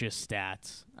atrocious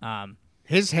stats.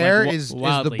 His hair Like, is the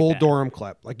wildly Bull bad. Durham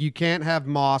clip. Like, you can't have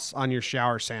moss on your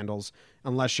shower sandals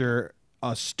unless you're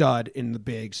a stud in the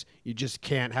bigs. You just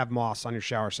can't have moss on your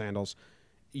shower sandals.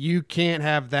 You can't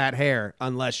have that hair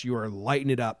unless you are lighting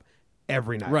it up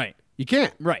every night. Right. You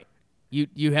can't. Right.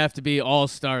 You have to be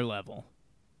all-star level.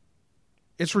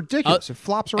 It's ridiculous. It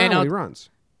flops around when he runs.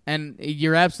 And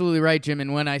you're absolutely right, Jim.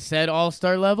 And when I said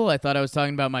all-star level, I thought I was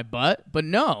talking about my butt. But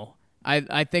no,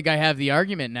 I think I have the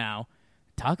argument now.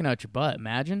 Talking out your butt,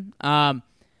 imagine.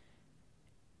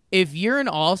 If you're an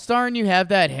all-star and you have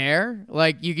that hair,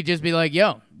 like, you could just be like,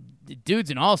 yo,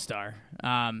 dude's an all-star.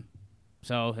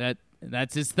 So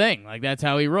that's his thing. Like, that's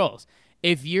how he rolls.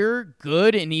 If you're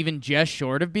good and even just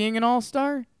short of being an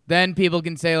all-star, then people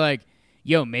can say, like,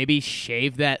 yo, maybe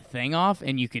shave that thing off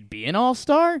and you could be an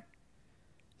all-star.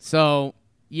 So,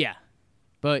 yeah.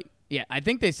 But, yeah, I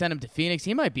think they sent him to Phoenix.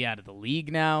 He might be out of the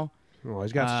league now. Oh,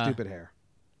 he's got stupid hair.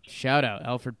 Shout out,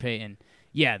 Elfrid Payton.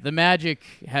 Yeah, the Magic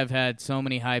have had so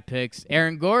many high picks.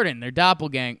 Aaron Gordon, their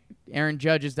doppelganger. Aaron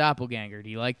Judge's doppelganger. Do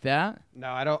you like that?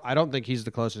 No, I don't think he's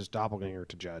the closest doppelganger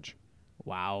to Judge.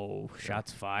 Wow,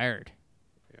 shots fired.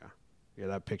 Yeah,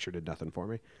 that picture did nothing for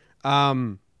me.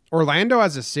 Orlando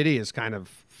as a city is kind of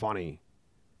funny.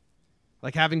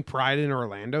 Like, having pride in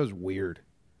Orlando is weird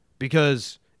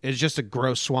because it's just a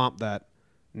gross swamp that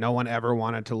no one ever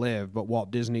wanted to live, but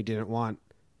Walt Disney didn't want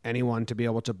anyone to be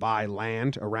able to buy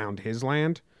land around his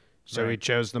land. So he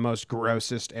chose the most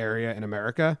grossest area in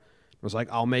America. It was like,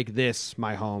 I'll make this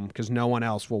my home because no one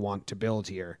else will want to build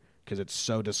here because it's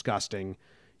so disgusting.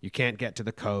 You can't get to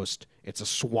the coast. It's a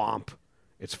swamp.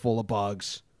 It's full of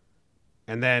bugs.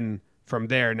 And then from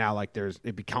there, now, like,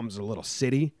 it becomes a little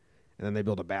city, and then they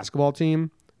build a basketball team.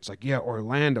 It's like, yeah,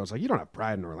 Orlando. It's like, you don't have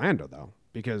pride in Orlando, though,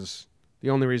 because the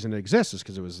only reason it exists is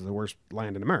because it was the worst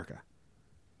land in America.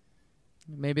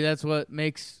 Maybe that's what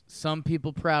makes some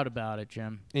people proud about it,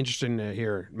 Jim. Interesting to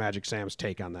hear Magic Sam's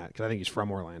take on that, because I think he's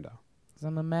from Orlando. 'Cause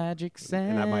I'm a Magic Sam.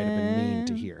 And that might have been mean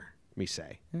to hear me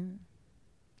say.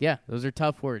 Yeah, those are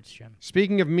tough words, Jim.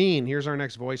 Speaking of mean, here's our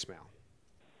next voicemail.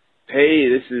 Hey,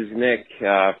 this is Nick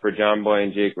for John Boy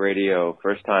and Jake Radio.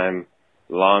 First time,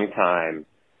 long time.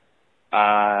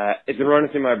 It's been running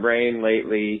through my brain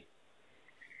lately.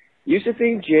 Used to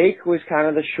think Jake was kind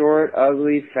of the short,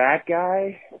 ugly, fat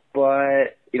guy,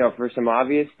 but, for some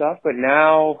obvious stuff. But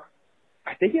now,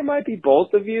 I think it might be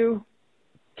both of you.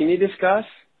 Can you discuss?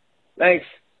 Thanks.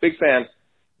 Big fan.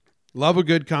 Love a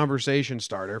good conversation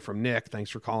starter from Nick.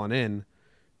 Thanks for calling in.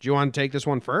 Do you want to take this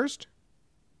one first?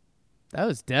 That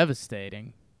was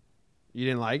devastating. You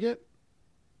didn't like it?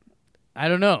 I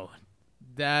don't know.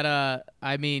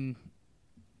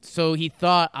 So he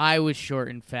thought I was short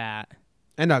and fat.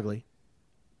 And ugly.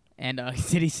 And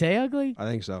did he say ugly? I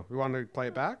think so. We want to play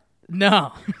it back?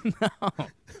 No. No.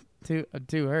 I'm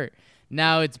too hurt.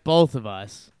 Now it's both of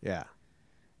us. Yeah.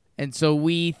 And so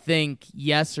we think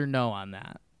yes or no on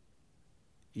that.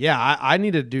 Yeah, I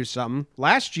need to do something.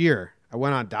 Last year, I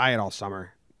went on diet all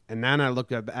summer. And then I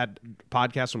looked at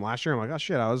podcasts from last year. I'm like, oh,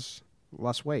 shit, I was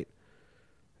less weight.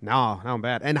 Now I'm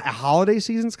bad. And holiday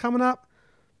season's coming up.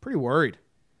 Pretty worried.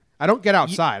 I don't get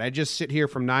outside. I just sit here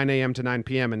from 9 a.m. to 9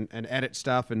 p.m. and edit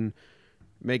stuff and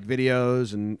make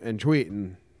videos and tweet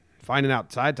and find an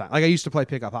outside time. Like, I used to play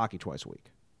pickup hockey twice a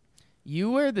week.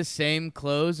 You wear the same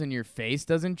clothes and your face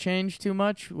doesn't change too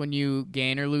much when you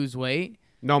gain or lose weight?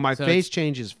 No, my face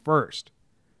changes first.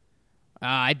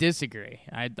 I disagree.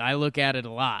 I look at it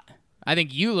a lot. I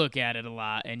think you look at it a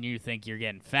lot and you think you're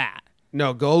getting fat.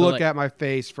 No, go look at my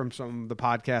face from some of the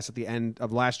podcasts at the end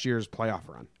of last year's playoff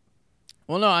run.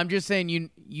 Well, no, I'm just saying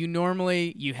you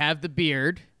normally you have the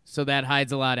beard, so that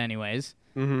hides a lot anyways.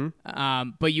 Mm-hmm.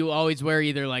 But you always wear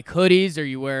either like hoodies or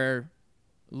you wear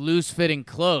loose-fitting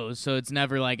clothes, so it's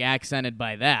never like accented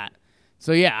by that.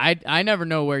 So yeah, I never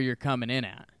know where you're coming in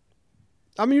at.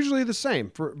 I'm usually the same,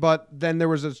 but then there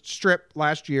was a strip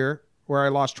last year where I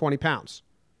lost 20 pounds.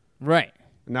 Right.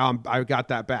 Now I got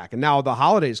that back, and now the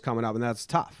holidays coming up, and that's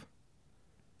tough.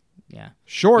 Yeah.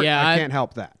 Short, yeah, I can't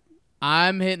help that.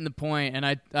 I'm hitting the point, and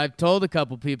I've told a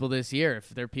couple people this year, if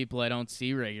they're people I don't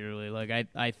see regularly, like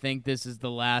I think this is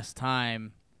the last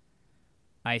time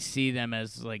I see them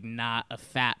as like not a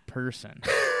fat person.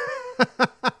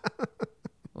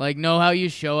 Like, know how you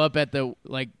show up at the,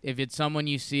 like, if it's someone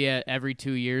you see at every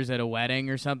 2 years at a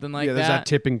wedding or something like that? Yeah, there's that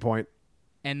tipping point.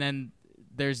 And then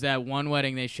there's that one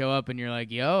wedding they show up and you're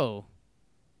like, yo,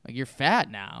 like you're fat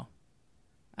now.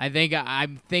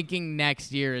 I'm thinking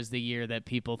next year is the year that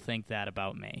people think that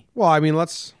about me. Well, I mean,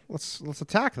 let's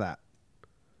attack that.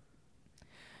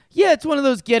 Yeah, it's one of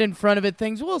those get in front of it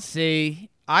things. We'll see.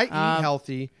 I eat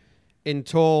healthy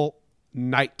until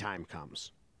nighttime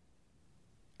comes.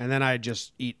 And then I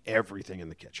just eat everything in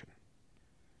the kitchen.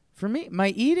 For me, my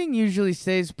eating usually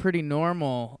stays pretty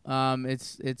normal.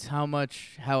 It's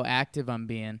how active I'm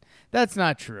being. That's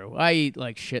not true. I eat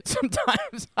like shit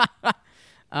sometimes.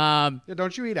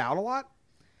 Don't you eat out a lot?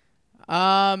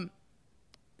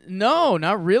 No,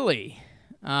 not really.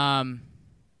 I'm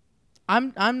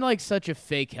like such a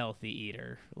fake healthy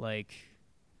eater. Like,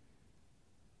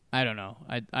 I don't know.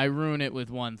 I ruin it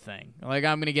with one thing. Like,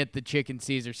 I'm gonna get the chicken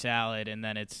Caesar salad, and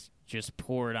then it's just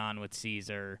poured on with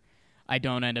Caesar. I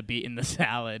don't end up eating the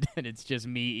salad, and it's just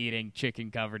me eating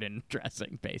chicken covered in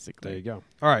dressing, basically. There you go.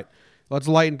 All right, let's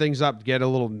lighten things up. Get a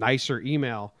little nicer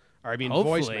email. Or I mean,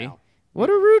 Hopefully. voicemail. What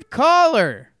a rude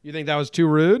caller. You think that was too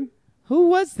rude? Who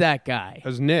was that guy? It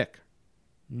was Nick.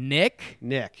 Nick?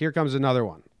 Nick. Here comes another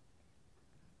one.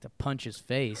 To punch his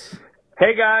face.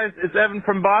 Hey guys, it's Evan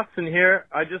from Boston here.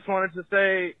 I just wanted to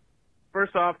say,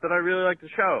 first off, that I really like the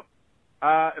show.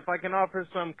 If I can offer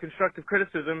some constructive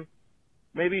criticism,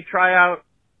 maybe try out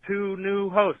 2 new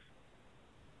hosts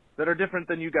that are different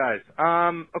than you guys.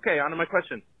 Okay, on to my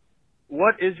question.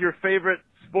 What is your favorite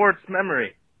sports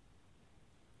memory?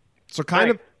 So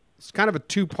it's kind of a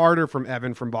two-parter from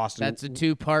Evan from Boston. That's a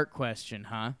 2-part question,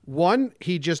 huh? One,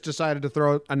 he just decided to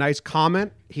throw a nice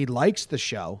comment. He likes the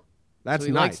show. That's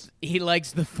So nice. He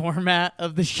likes the format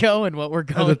of the show and what we're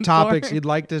going The topics for. he'd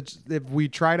like to. If we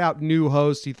tried out new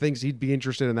hosts, he thinks he'd be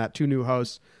interested in that. 2 new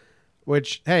hosts.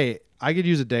 Which, hey, I could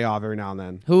use a day off every now and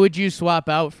then. Who would you swap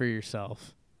out for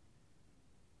yourself?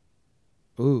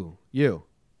 Ooh, you.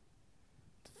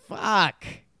 Fuck.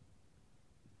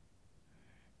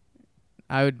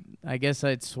 I guess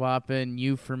I'd swap in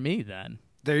you for me then.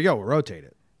 There you go. We'll rotate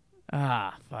it.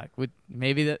 Ah, fuck.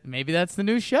 Maybe that's the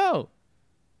new show.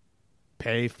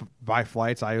 Buy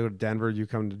flights. I go to Denver. You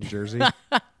come to New Jersey.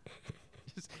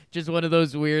 Just one of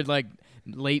those weird like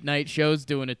late night shows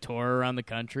doing a tour around the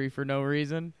country for no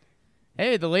reason.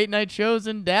 Hey, the late night show's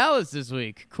in Dallas this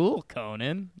week. Cool,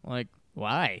 Conan. Like,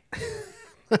 why?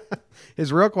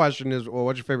 His real question is, well,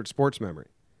 what's your favorite sports memory?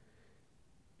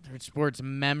 Sports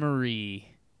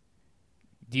memory.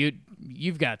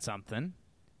 You've got something.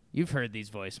 You've heard these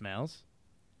voicemails.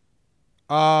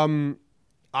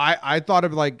 I thought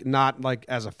of like not like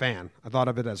as a fan. I thought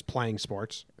of it as playing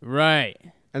sports. Right.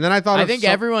 And then I thought I think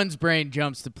everyone's brain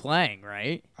jumps to playing,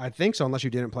 right? I think so, unless you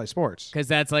didn't play sports. Because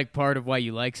that's like part of why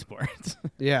you like sports.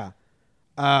 Yeah.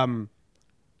 And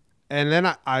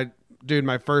then dude,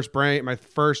 my first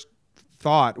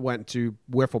thought went to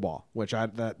wiffle ball, which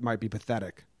that might be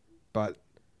pathetic, but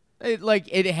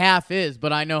it half is,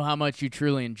 but I know how much you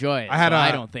truly enjoy it.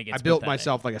 I don't think it's I built pathetic.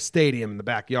 myself like a stadium in the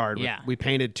backyard. Yeah. We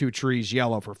painted 2 trees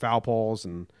yellow for foul poles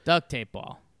and Duct tape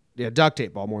ball. yeah, duct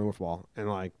tape ball more than wiffle ball. And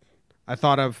like I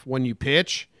thought of when you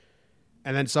pitch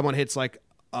and then someone hits like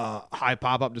a high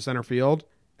pop up to center field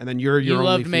and then you're your You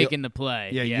only loved making the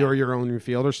play. Yeah, you're your own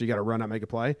fielder, so you got to run out, make a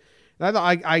play. And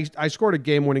I thought I scored a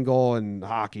game-winning goal in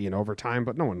hockey in overtime,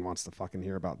 but no one wants to fucking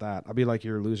hear about that. I'll be like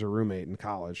your loser roommate in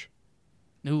college.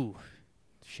 Ooh,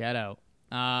 shout out.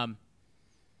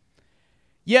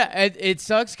 Yeah, it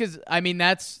sucks because I mean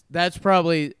that's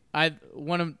probably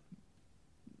one of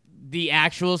the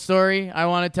actual story I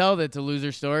want to tell. That's a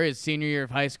loser story. Is senior year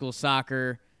of high school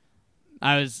soccer.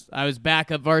 I was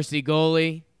backup varsity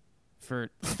goalie for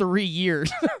 3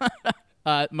 years.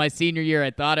 My senior year,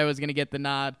 I thought I was going to get the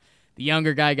nod. The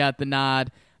younger guy got the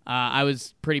nod. I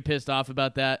was pretty pissed off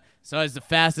about that. So I was the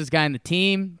fastest guy in the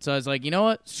team. So I was like, you know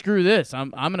what? Screw this.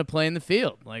 I'm going to play in the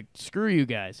field. Like, screw you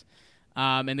guys.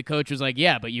 And the coach was like,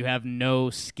 yeah, but you have no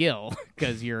skill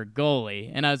because you're a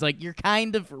goalie. And I was like, you're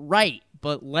kind of right,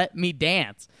 but let me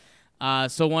dance.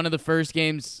 So one of the first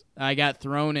games I got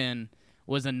thrown in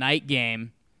was a night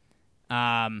game.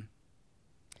 So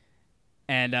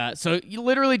you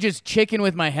literally just chicken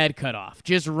with my head cut off,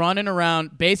 just running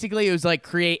around. Basically, it was like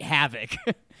create havoc.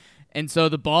 And so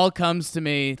the ball comes to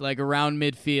me like around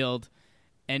midfield.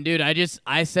 And dude,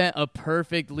 I sent a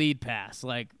perfect lead pass,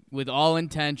 like with all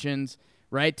intentions,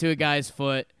 right to a guy's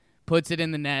foot, puts it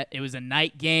in the net. It was a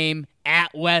night game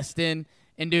at Weston.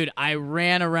 And dude, I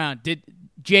ran around.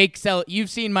 Jake, you've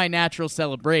seen my natural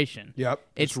celebration. Yep.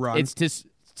 It's run. It's just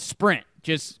sprint,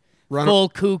 just Run full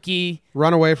kooky.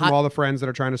 Run away from all the friends that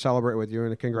are trying to celebrate with you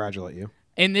and congratulate you.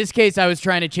 In this case, I was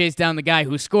trying to chase down the guy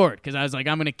who scored because I was like,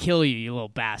 I'm going to kill you, you little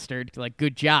bastard. Like,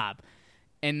 good job.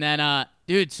 And then,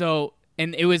 dude,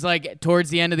 and it was like towards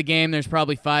the end of the game, there's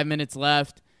probably 5 minutes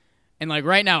left. And like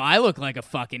right now, I look like a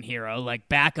fucking hero. Like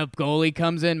backup goalie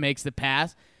comes in, makes the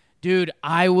pass. Dude,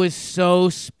 I was so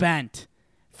spent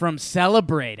from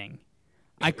celebrating.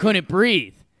 I couldn't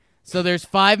breathe. So there's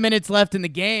 5 minutes left in the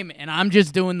game, and I'm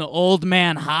just doing the old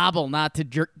man hobble not to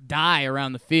die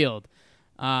around the field.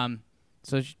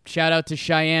 So shout out to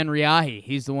Cheyenne Riahi.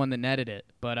 He's the one that netted it.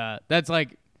 But that's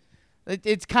like,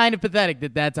 it's kind of pathetic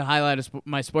that that's a highlight of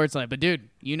my sports life. But, dude,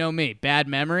 you know me. Bad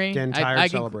memory. Getting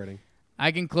tired celebrating.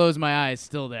 I can close my eyes.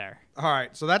 Still there. All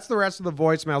right, so that's the rest of the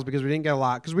voicemails because we didn't get a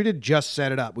lot because we did just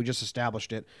set it up. We just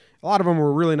established it. A lot of them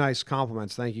were really nice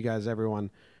compliments. Thank you guys, everyone.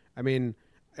 I mean,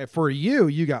 for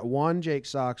you got one Jake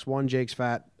sucks, one Jake's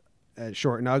fat,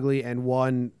 short and ugly, and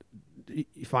one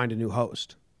you find a new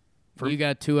host. You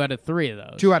got 2 out of 3 of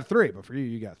those. 2 out of 3, but for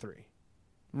you got 3.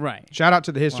 Right. Shout out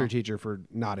to the history teacher for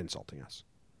not insulting us.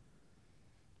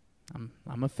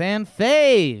 I'm a fan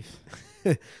fave.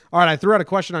 All right, I threw out a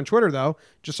question on Twitter though.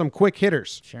 Just some quick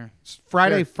hitters. Sure. It's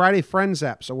Friday Friends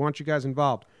app, so we want you guys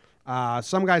involved.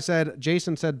 Some guy said,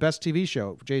 Jason said best TV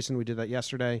show. Jason, we did that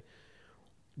yesterday.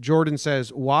 Jordan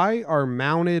says, why are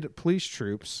mounted police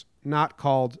troops not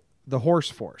called the Horse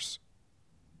Force?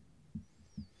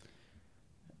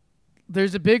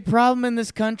 There's a big problem in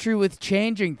this country with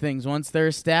changing things once they're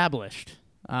established.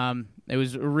 It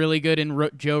was really good in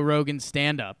Joe Rogan's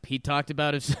stand-up. He talked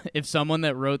about if someone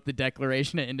that wrote the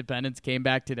Declaration of Independence came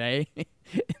back today,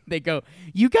 they go,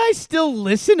 you guys still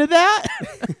listen to that?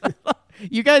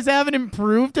 You guys haven't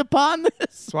improved upon this?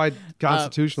 That's why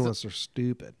constitutionalists are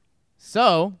stupid.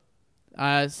 So,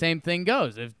 same thing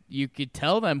goes. If you could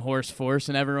tell them Horse Force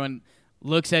and everyone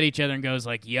looks at each other and goes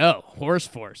like, yo, Horse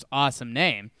Force, awesome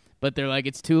name. But they're like,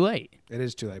 it's too late. It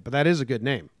is too late, but that is a good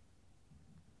name.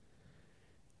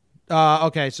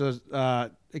 Okay, so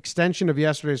extension of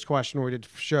yesterday's question where we did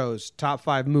shows, top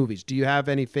 5 movies. Do you have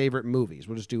any favorite movies?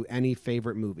 We'll just do any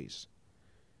favorite movies.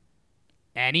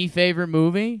 Any favorite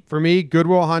movie? For me, Good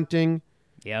Will Hunting.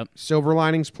 Yep. Silver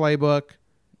Linings Playbook.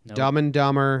 Nope. Dumb and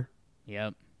Dumber.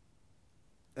 Yep.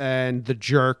 And The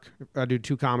Jerk. I do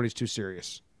 2 comedies, 2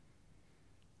 serious.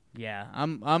 Yeah,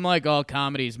 I'm like all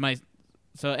comedies.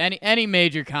 So any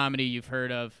major comedy you've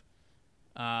heard of.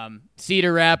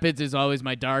 Cedar Rapids is always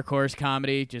my dark horse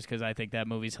comedy just because I think that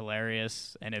movie's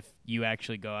hilarious. And if you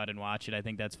actually go out and watch it, I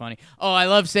think that's funny. Oh, I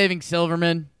love Saving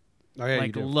Silverman. Oh, yeah,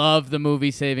 like, love the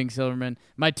movie Saving Silverman.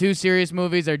 My 2 serious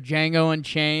movies are Django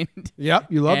Unchained. Yep,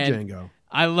 you love Django.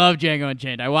 I love Django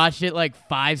Unchained. I watched it like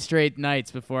 5 straight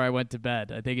nights before I went to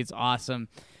bed. I think it's awesome.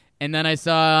 And then I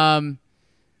saw, it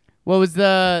was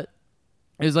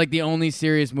like the only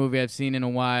serious movie I've seen in a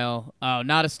while. Oh,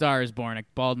 Not a Star Is Born. I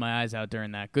bawled my eyes out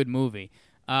during that. Good movie.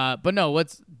 But no,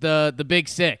 what's the Big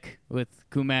Sick with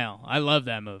Kumail? I love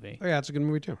that movie. Oh, yeah, it's a good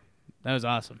movie, too. That was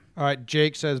awesome. All right,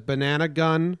 Jake says banana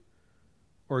gun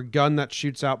or gun that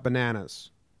shoots out bananas.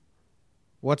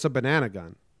 What's a banana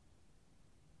gun?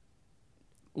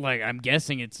 Like, I'm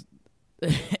guessing it's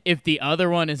if the other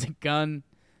one is a gun.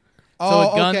 Oh,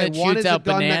 so a gun okay. that One shoots is out a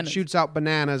gun bananas. that shoots out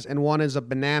bananas, and one is a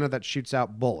banana that shoots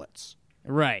out bullets.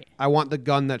 Right. I want the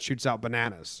gun that shoots out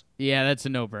bananas. Yeah, that's a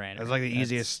no-brainer. That's like the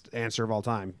easiest answer of all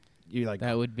time. You like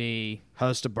that would be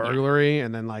host a burglary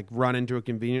and then like run into a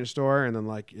convenience store and then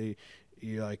like you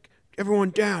like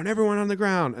everyone down, everyone on the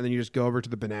ground, and then you just go over to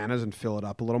the bananas and fill it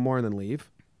up a little more and then leave.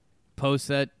 Post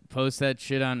that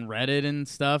shit on Reddit and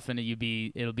stuff, and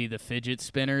it'll be the fidget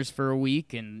spinners for a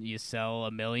week, and you sell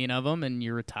 1 million of them, and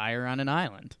you retire on an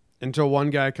island. Until one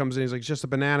guy comes in, he's like, it's just a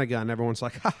banana gun. Everyone's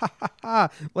like, ha, ha, ha, ha.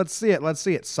 Let's see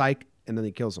it. Psych. And then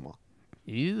he kills them all.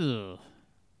 Ew.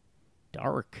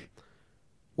 Dark.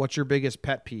 What's your biggest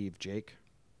pet peeve, Jake?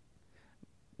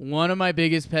 One of my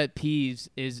biggest pet peeves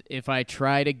is if I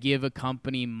try to give a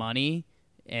company money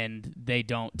and they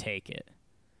don't take it.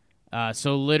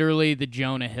 So literally the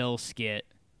Jonah Hill skit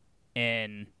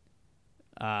in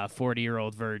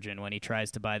 40-Year-Old Virgin when he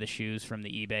tries to buy the shoes from the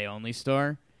eBay-only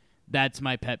store. That's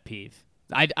my pet peeve.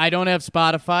 I don't have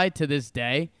Spotify to this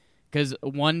day because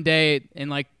one day in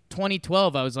like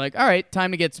 2012 I was like, all right,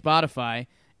 time to get Spotify.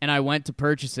 And I went to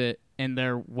purchase it and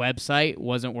their website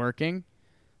wasn't working.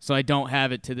 So I don't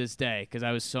have it to this day because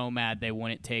I was so mad they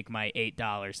wouldn't take my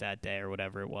 $8 that day or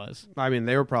whatever it was. I mean,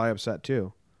 they were probably upset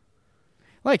too.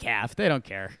 Like half. They don't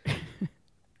care.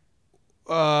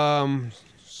 My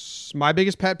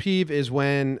biggest pet peeve is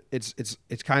when it's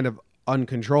kind of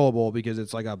uncontrollable because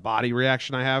it's like a body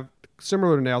reaction I have,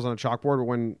 similar to nails on a chalkboard, but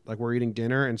when like we're eating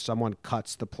dinner and someone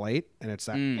cuts the plate and it's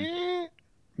that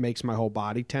makes my whole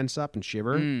body tense up and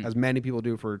shiver, as many people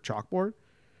do for chalkboard.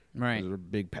 Right. It's a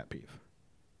big pet peeve.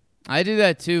 I do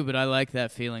that too, but I like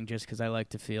that feeling just because I like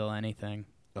to feel anything.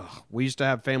 Ugh, we used to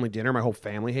have family dinner. My whole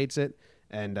family hates it,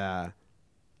 and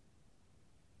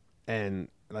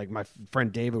like my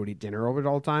friend David would eat dinner over it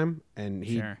all the time, and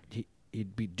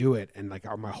he'd do it, and like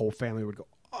my whole family would go,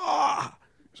 ah,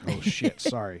 oh shit,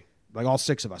 sorry, like all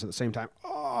 6 of us at the same time,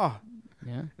 ah.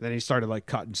 Yeah. And then he started like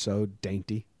cutting so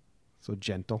dainty, so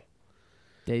gentle.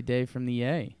 Day from the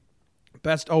A.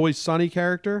 Best Always Sunny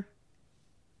character?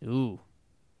 Ooh.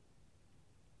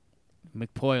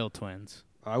 McPoyle twins.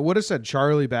 I would have said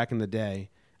Charlie back in the day.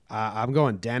 I'm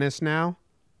going Dennis now.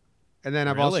 And then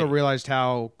I've also realized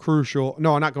how crucial...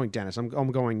 No, I'm not going Dennis. I'm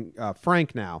going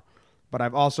Frank now. But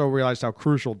I've also realized how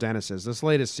crucial Dennis is. This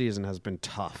latest season has been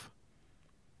tough.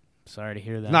 Sorry to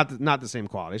hear that. Not the same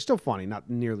quality. It's still funny. Not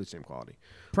nearly the same quality.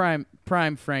 Prime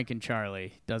Frank and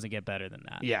Charlie doesn't get better than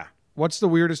that. Yeah. What's the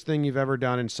weirdest thing you've ever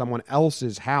done in someone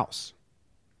else's house?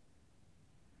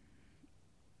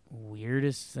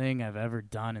 Weirdest thing I've ever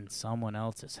done in someone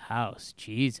else's house.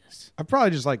 Jesus. I've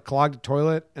probably just like clogged the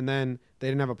toilet, and then they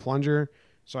didn't have a plunger,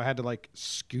 so I had to like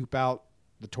scoop out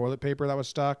the toilet paper that was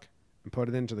stuck and put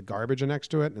it into the garbage next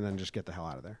to it, and then just get the hell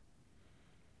out of there.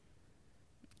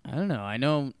 I don't know. I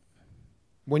know.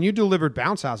 When you delivered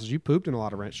bounce houses, you pooped in a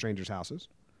lot of strangers' houses.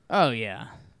 Oh, yeah.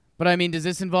 But I mean, does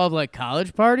this involve like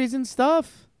college parties and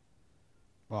stuff?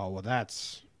 Well,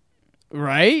 that's...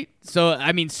 Right? So,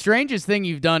 I mean, strangest thing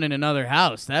you've done in another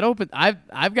house.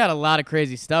 I've got a lot of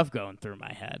crazy stuff going through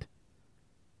my head.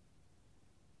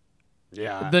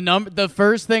 Yeah. The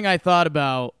first thing I thought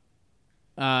about,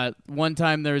 one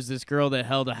time there was this girl that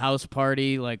held a house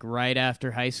party like right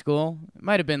after high school. It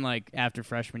might have been like after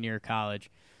freshman year of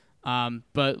college.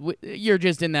 But you're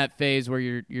just in that phase where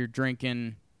you're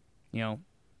drinking,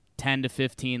 10 to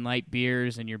 15 light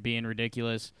beers and you're being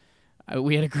ridiculous.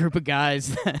 We had a group of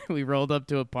guys that we rolled up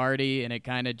to a party, and it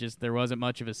kind of just, there wasn't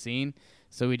much of a scene.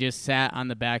 So we just sat on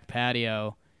the back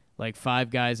patio, like 5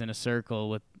 guys in a circle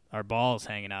with our balls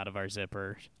hanging out of our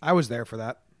zippers. I was there for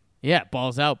that. Yeah,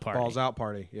 balls out party. Balls out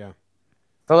party, yeah.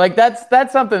 So, like,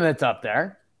 that's something that's up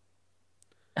there.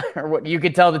 Or what you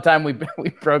could tell the time we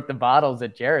broke the bottles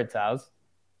at Jared's house.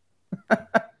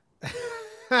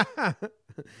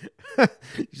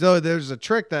 So there's a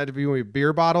trick that if you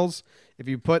beer bottles, if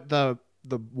you put the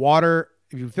water,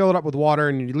 if you fill it up with water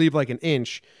and you leave like an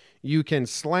inch, you can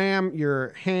slam your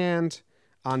hand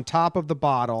on top of the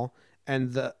bottle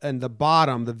and the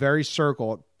bottom, the very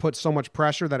circle, it puts so much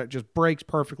pressure that it just breaks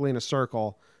perfectly in a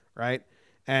circle, right?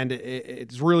 And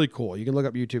it's really cool. You can look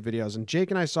up YouTube videos. And Jake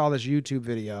and I saw this YouTube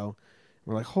video.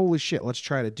 We're like, holy shit, let's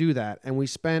try to do that.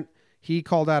 And he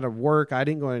called out of work. I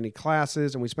didn't go to any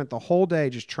classes. And we spent the whole day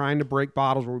just trying to break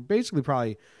bottles where we basically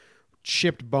probably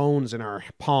chipped bones in our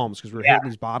palms because we were hitting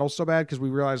these bottles so bad because we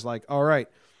realized like, all right,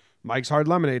 Mike's Hard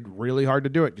Lemonade, really hard to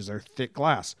do it because they're thick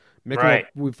glass. Michelob,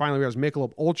 we finally realized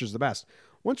Michelob Ultra is the best.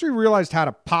 Once we realized how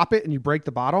to pop it and you break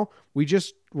the bottle, we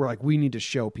just were like, we need to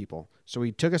show people. So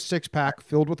we took a 6-pack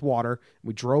filled with water, and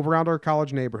we drove around our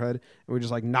college neighborhood, and we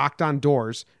just like knocked on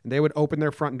doors, and they would open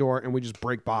their front door, and we just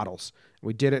break bottles. And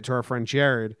we did it to our friend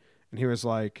Jared, and he was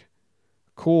like,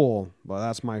 cool, well,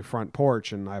 that's my front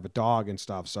porch, and I have a dog and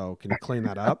stuff, so can you clean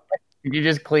that up? Did you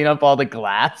just clean up all the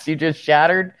glass you just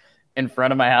shattered in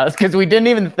front of my house? Because we didn't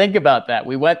even think about that.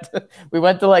 We went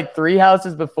to like 3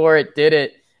 houses before it did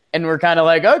it, and we're kind of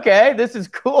like, okay, this is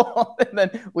cool. And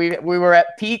then we were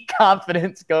at peak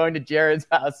confidence going to Jared's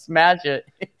house, smash it.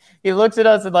 He looks at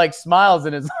us and like smiles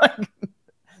and is like,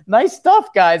 nice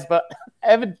stuff, guys, but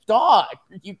I have a dog.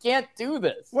 You can't do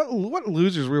this. What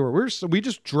losers we were. We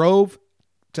just drove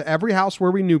to every house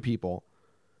where we knew people,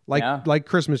 like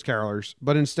Christmas carolers,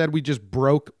 but instead we just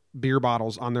broke beer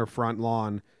bottles on their front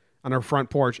lawn, on their front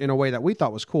porch in a way that we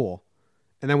thought was cool.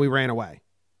 And then we ran away.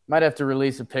 Might have to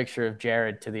release a picture of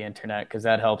Jared to the internet because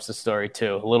that helps the story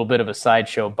too. A little bit of a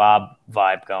Sideshow Bob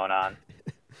vibe going on.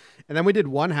 And then we did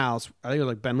one house. I think it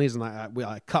was like Ben Lee's, and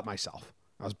I cut myself.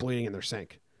 I was bleeding in their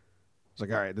sink. I was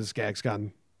like, all right, this gag's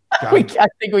gone. I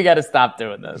think we got to stop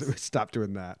doing this. Stop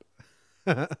doing that.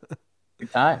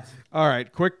 Good times. All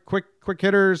right, quick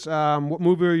hitters. What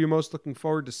movie are you most looking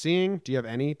forward to seeing? Do you have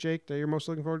any, Jake, that you're most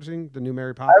looking forward to seeing? The new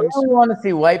Mary Poppins? I really want to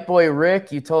see White Boy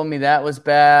Rick. You told me that was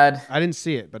bad. I didn't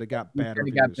see it, but it got bad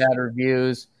reviews. It got bad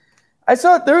reviews. I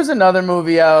saw there was another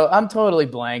movie out. I'm totally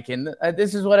blanking.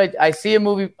 This is what I see a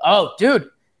movie. Oh, dude,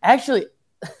 actually,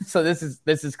 so this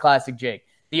is classic Jake.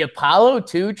 The Apollo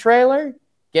 2 trailer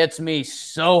gets me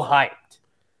so hyped.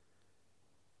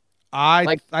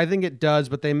 I think it does,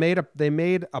 but they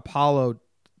made Apollo,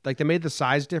 like they made the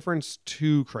size difference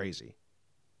too crazy.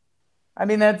 I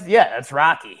mean, that's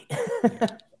Rocky.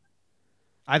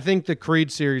 I think the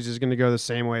Creed series is going to go the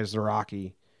same way as the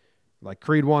Rocky. Like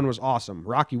Creed 1 was awesome.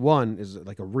 Rocky 1 is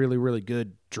like a really, really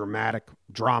good dramatic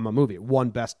drama movie. It won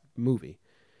best movie.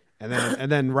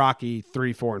 And then Rocky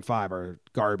 3, 4, and 5 are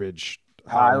garbage.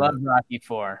 I love Rocky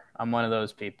 4. I'm one of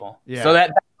those people. Yeah. So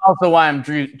that's also why I'm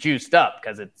juiced up,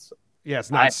 because it's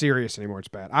it's not serious anymore. It's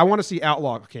bad. I want to see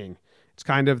Outlaw King. It's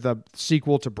kind of the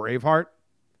sequel to Braveheart.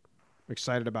 I'm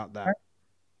excited about that.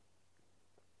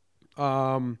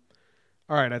 All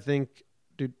right, I think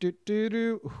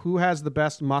who has the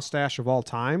best mustache of all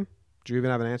time? Do you even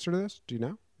have an answer to this? Do you know?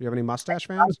 Do you have any mustache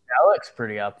fans? Tom Selleck's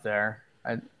pretty up there.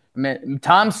 I mean,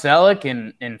 Tom Selleck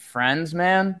in Friends,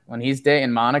 man, when he's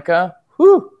dating Monica,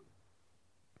 whew,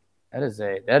 that is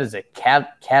a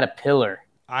caterpillar.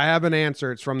 I have an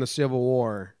answer. It's from the Civil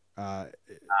War.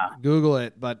 Google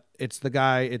it, but it's the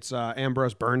guy. It's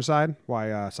Ambrose Burnside.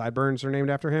 Why sideburns are named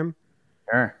after him.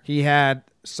 Sure. He had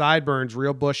sideburns,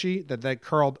 real bushy, that they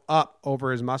curled up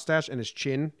over his mustache and his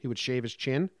chin. He would shave his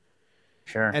chin.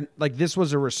 Sure. And like this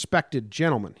was a respected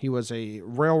gentleman. He was a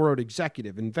railroad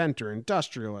executive, inventor,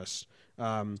 industrialist,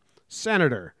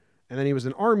 senator, and then he was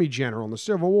an army general in the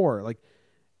Civil War. Like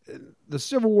the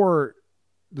Civil War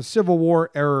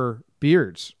era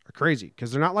beards are crazy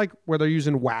because they're not like where they're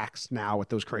using wax now with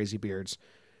those crazy beards.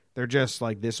 They're just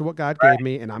like, this is what God gave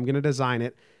me, and I'm going to design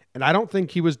it. And I don't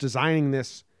think he was designing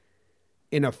this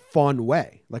in a fun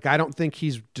way. Like, I don't think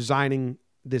he's designing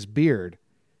this beard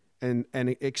and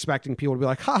expecting people to be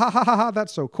like, ha, ha, ha, ha, ha,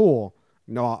 that's so cool.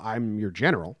 No, I'm your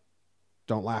general.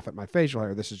 Don't laugh at my facial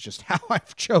hair. This is just how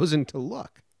I've chosen to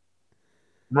look.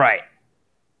 Right.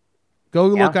 Go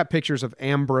look up pictures of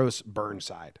Ambrose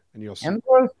Burnside, and you'll see.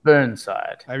 Ambrose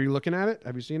Burnside. Are you looking at it?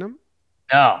 Have you seen him?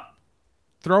 No.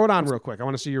 Throw it on real quick. I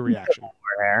want to see your reaction.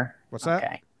 Hair. What's that?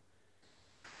 Okay.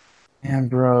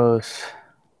 Ambrose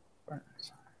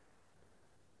Burnside.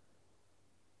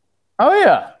 Oh,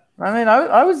 yeah. I mean,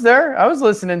 I was there. I was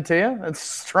listening to you. It's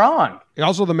strong.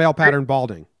 Also, the male pattern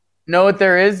balding. Know what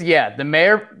there is? Yeah, the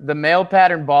male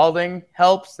pattern balding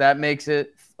helps. That makes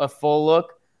it a full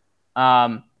look.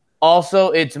 Also,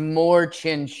 it's more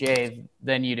chin shave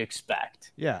than you'd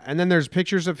expect. Yeah, and then there's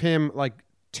pictures of him like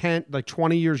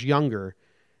 20 years younger.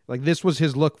 Like this was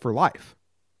his look for life.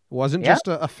 It wasn't just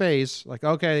a phase. Like,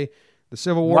 okay, the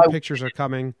Civil War pictures are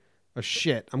coming. Oh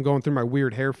shit, I'm going through my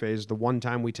weird hair phase. The one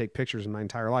time we take pictures in my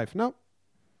entire life. Nope.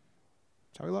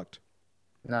 That's how he looked.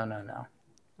 No.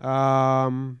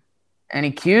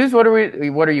 Any cues? What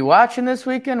are you watching this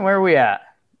weekend? Where are we at?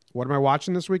 What am I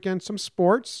watching this weekend? Some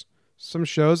sports, some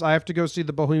shows. I have to go see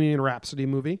the Bohemian Rhapsody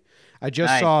movie. I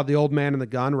just saw The Old Man and the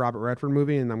Gun, Robert Redford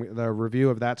movie, and the review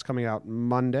of that's coming out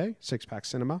Monday. Six Pack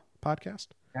Cinema podcast.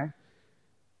 Okay.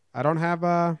 I don't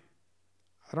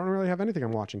really have anything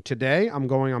I'm watching today.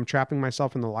 I'm trapping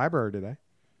myself in the library today.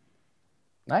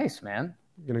 Nice, man.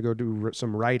 I'm gonna go do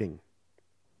some writing.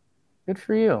 Good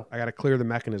for you. I got to clear the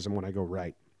mechanism when I go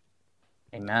write.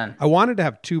 Amen. I wanted to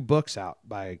have 2 books out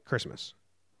by Christmas.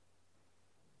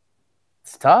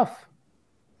 It's tough.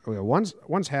 Oh, yeah,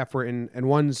 one's half written, and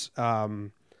one's a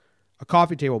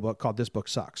coffee table book called This Book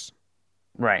Sucks.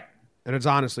 Right. And it's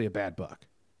honestly a bad book.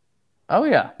 Oh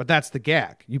yeah. But that's the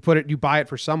gag. You buy it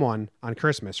for someone on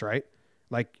Christmas, right?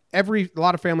 Like a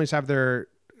lot of families have their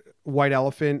white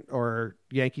elephant or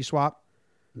Yankee swap.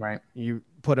 Right. You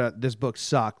put This Book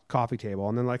Sucks coffee table,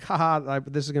 and then like, haha,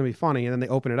 this is going to be funny. And then they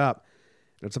open it up,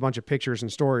 and it's a bunch of pictures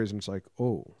and stories, and it's like,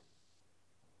 oh,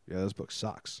 yeah, this book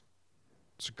sucks.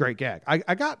 It's a great gag.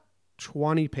 I got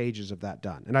 20 pages of that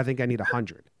done, and I think I need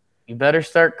 100. You better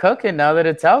start cooking now that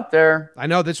it's out there. I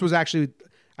know this was actually,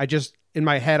 in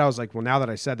my head, I was like, well, now that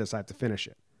I said this, I have to finish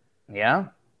it. Yeah.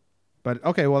 But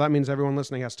okay, well, that means everyone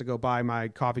listening has to go buy my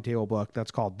coffee table book.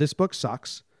 That's called This Book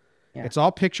Sucks. Yeah. It's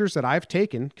all pictures that I've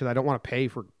taken because I don't want to pay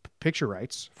for picture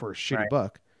rights for a shitty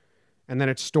book. And then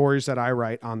it's stories that I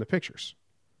write on the pictures.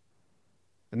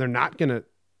 And they're going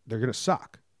to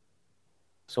suck.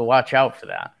 So watch out for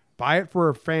that. Buy it for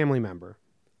a family member.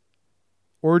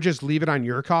 Or just leave it on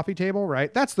your coffee table,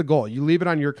 right? That's the goal. You leave it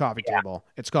on your coffee table.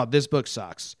 It's called This Book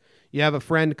Sucks. You have a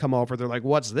friend come over. They're like,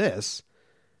 what's this?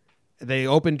 They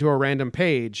open to a random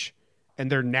page,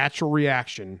 and their natural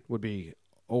reaction would be,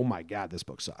 oh my God, this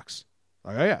book sucks.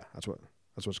 Like, oh yeah, that's what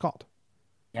it's called.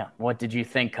 Yeah. What did you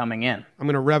think coming in? I'm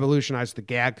going to revolutionize the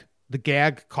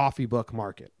gag coffee book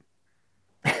market.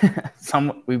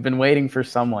 We've been waiting for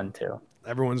someone to.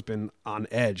 Everyone's been on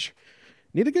edge.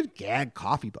 Need a good gag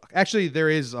coffee book. Actually, there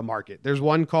is a market. There's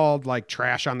one called like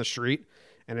Trash on the Street,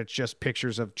 and it's just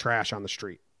pictures of trash on the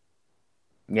street.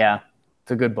 Yeah,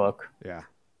 it's a good book. Yeah.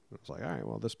 I was like, all right,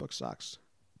 well, this book sucks.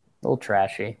 A little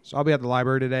trashy. So I'll be at the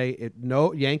library today.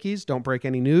 No Yankees, don't break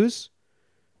any news.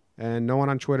 And no one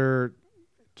on Twitter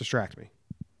distract me.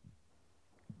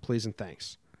 Please and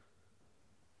thanks.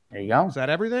 There you go. Is that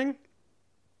everything?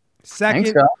 Thanks,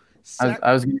 Second.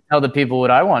 I was going to tell the people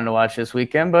what I wanted to watch this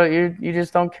weekend, but you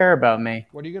just don't care about me.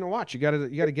 What are you going to watch? You got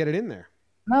to get it in there.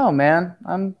 No, man.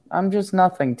 I'm just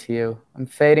nothing to you. I'm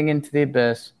fading into the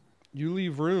abyss. You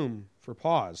leave room for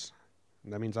pause.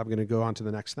 And that means I'm going to go on to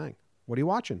the next thing. What are you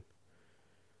watching?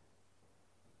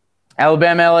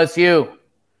 Alabama LSU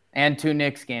and 2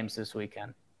 Knicks games this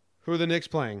weekend. Who are the Knicks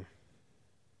playing?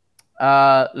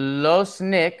 Los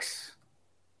Knicks.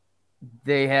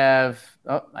 They have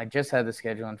I just had the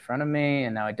schedule in front of me,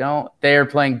 and now I don't. They are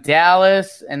playing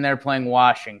Dallas, and they're playing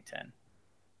Washington.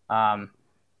 Dallas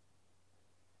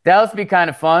would be kind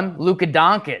of fun. Luka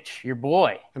Doncic, your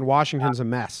boy. And Washington's a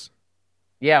mess.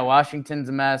 Yeah, Washington's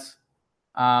a mess.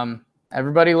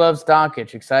 Everybody loves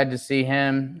Doncic. Excited to see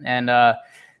him. And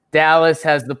Dallas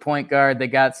has the point guard that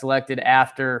got selected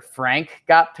after Frank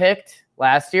got picked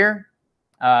last year,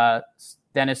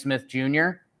 Dennis Smith Jr.,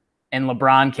 and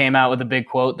LeBron came out with a big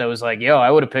quote that was like, yo,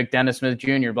 I would have picked Dennis Smith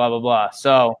Jr., blah, blah, blah.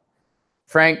 So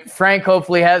Frank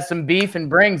hopefully has some beef and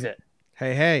brings it.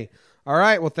 Hey. All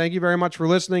right. Well, thank you very much for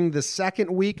listening. The second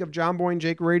week of John Boy and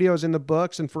Jake Radio is in the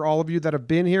books. And for all of you that have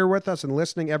been here with us and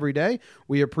listening every day,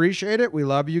 we appreciate it. We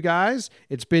love you guys.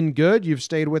 It's been good. You've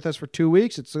stayed with us for 2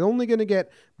 weeks. It's only going to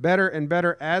get better and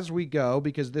better as we go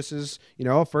because this is,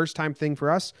 a first-time thing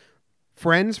for us.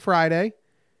 Friends Friday.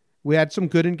 We had some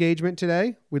good engagement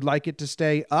today. We'd like it to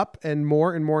stay up and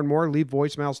more and more and more. Leave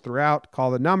voicemails throughout.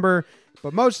 Call the number.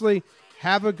 But mostly,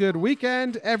 have a good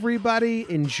weekend, everybody.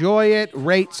 Enjoy it.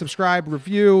 Rate, subscribe,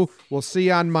 review. We'll see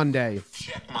you on Monday.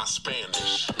 Check my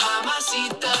Spanish.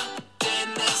 Mamacita.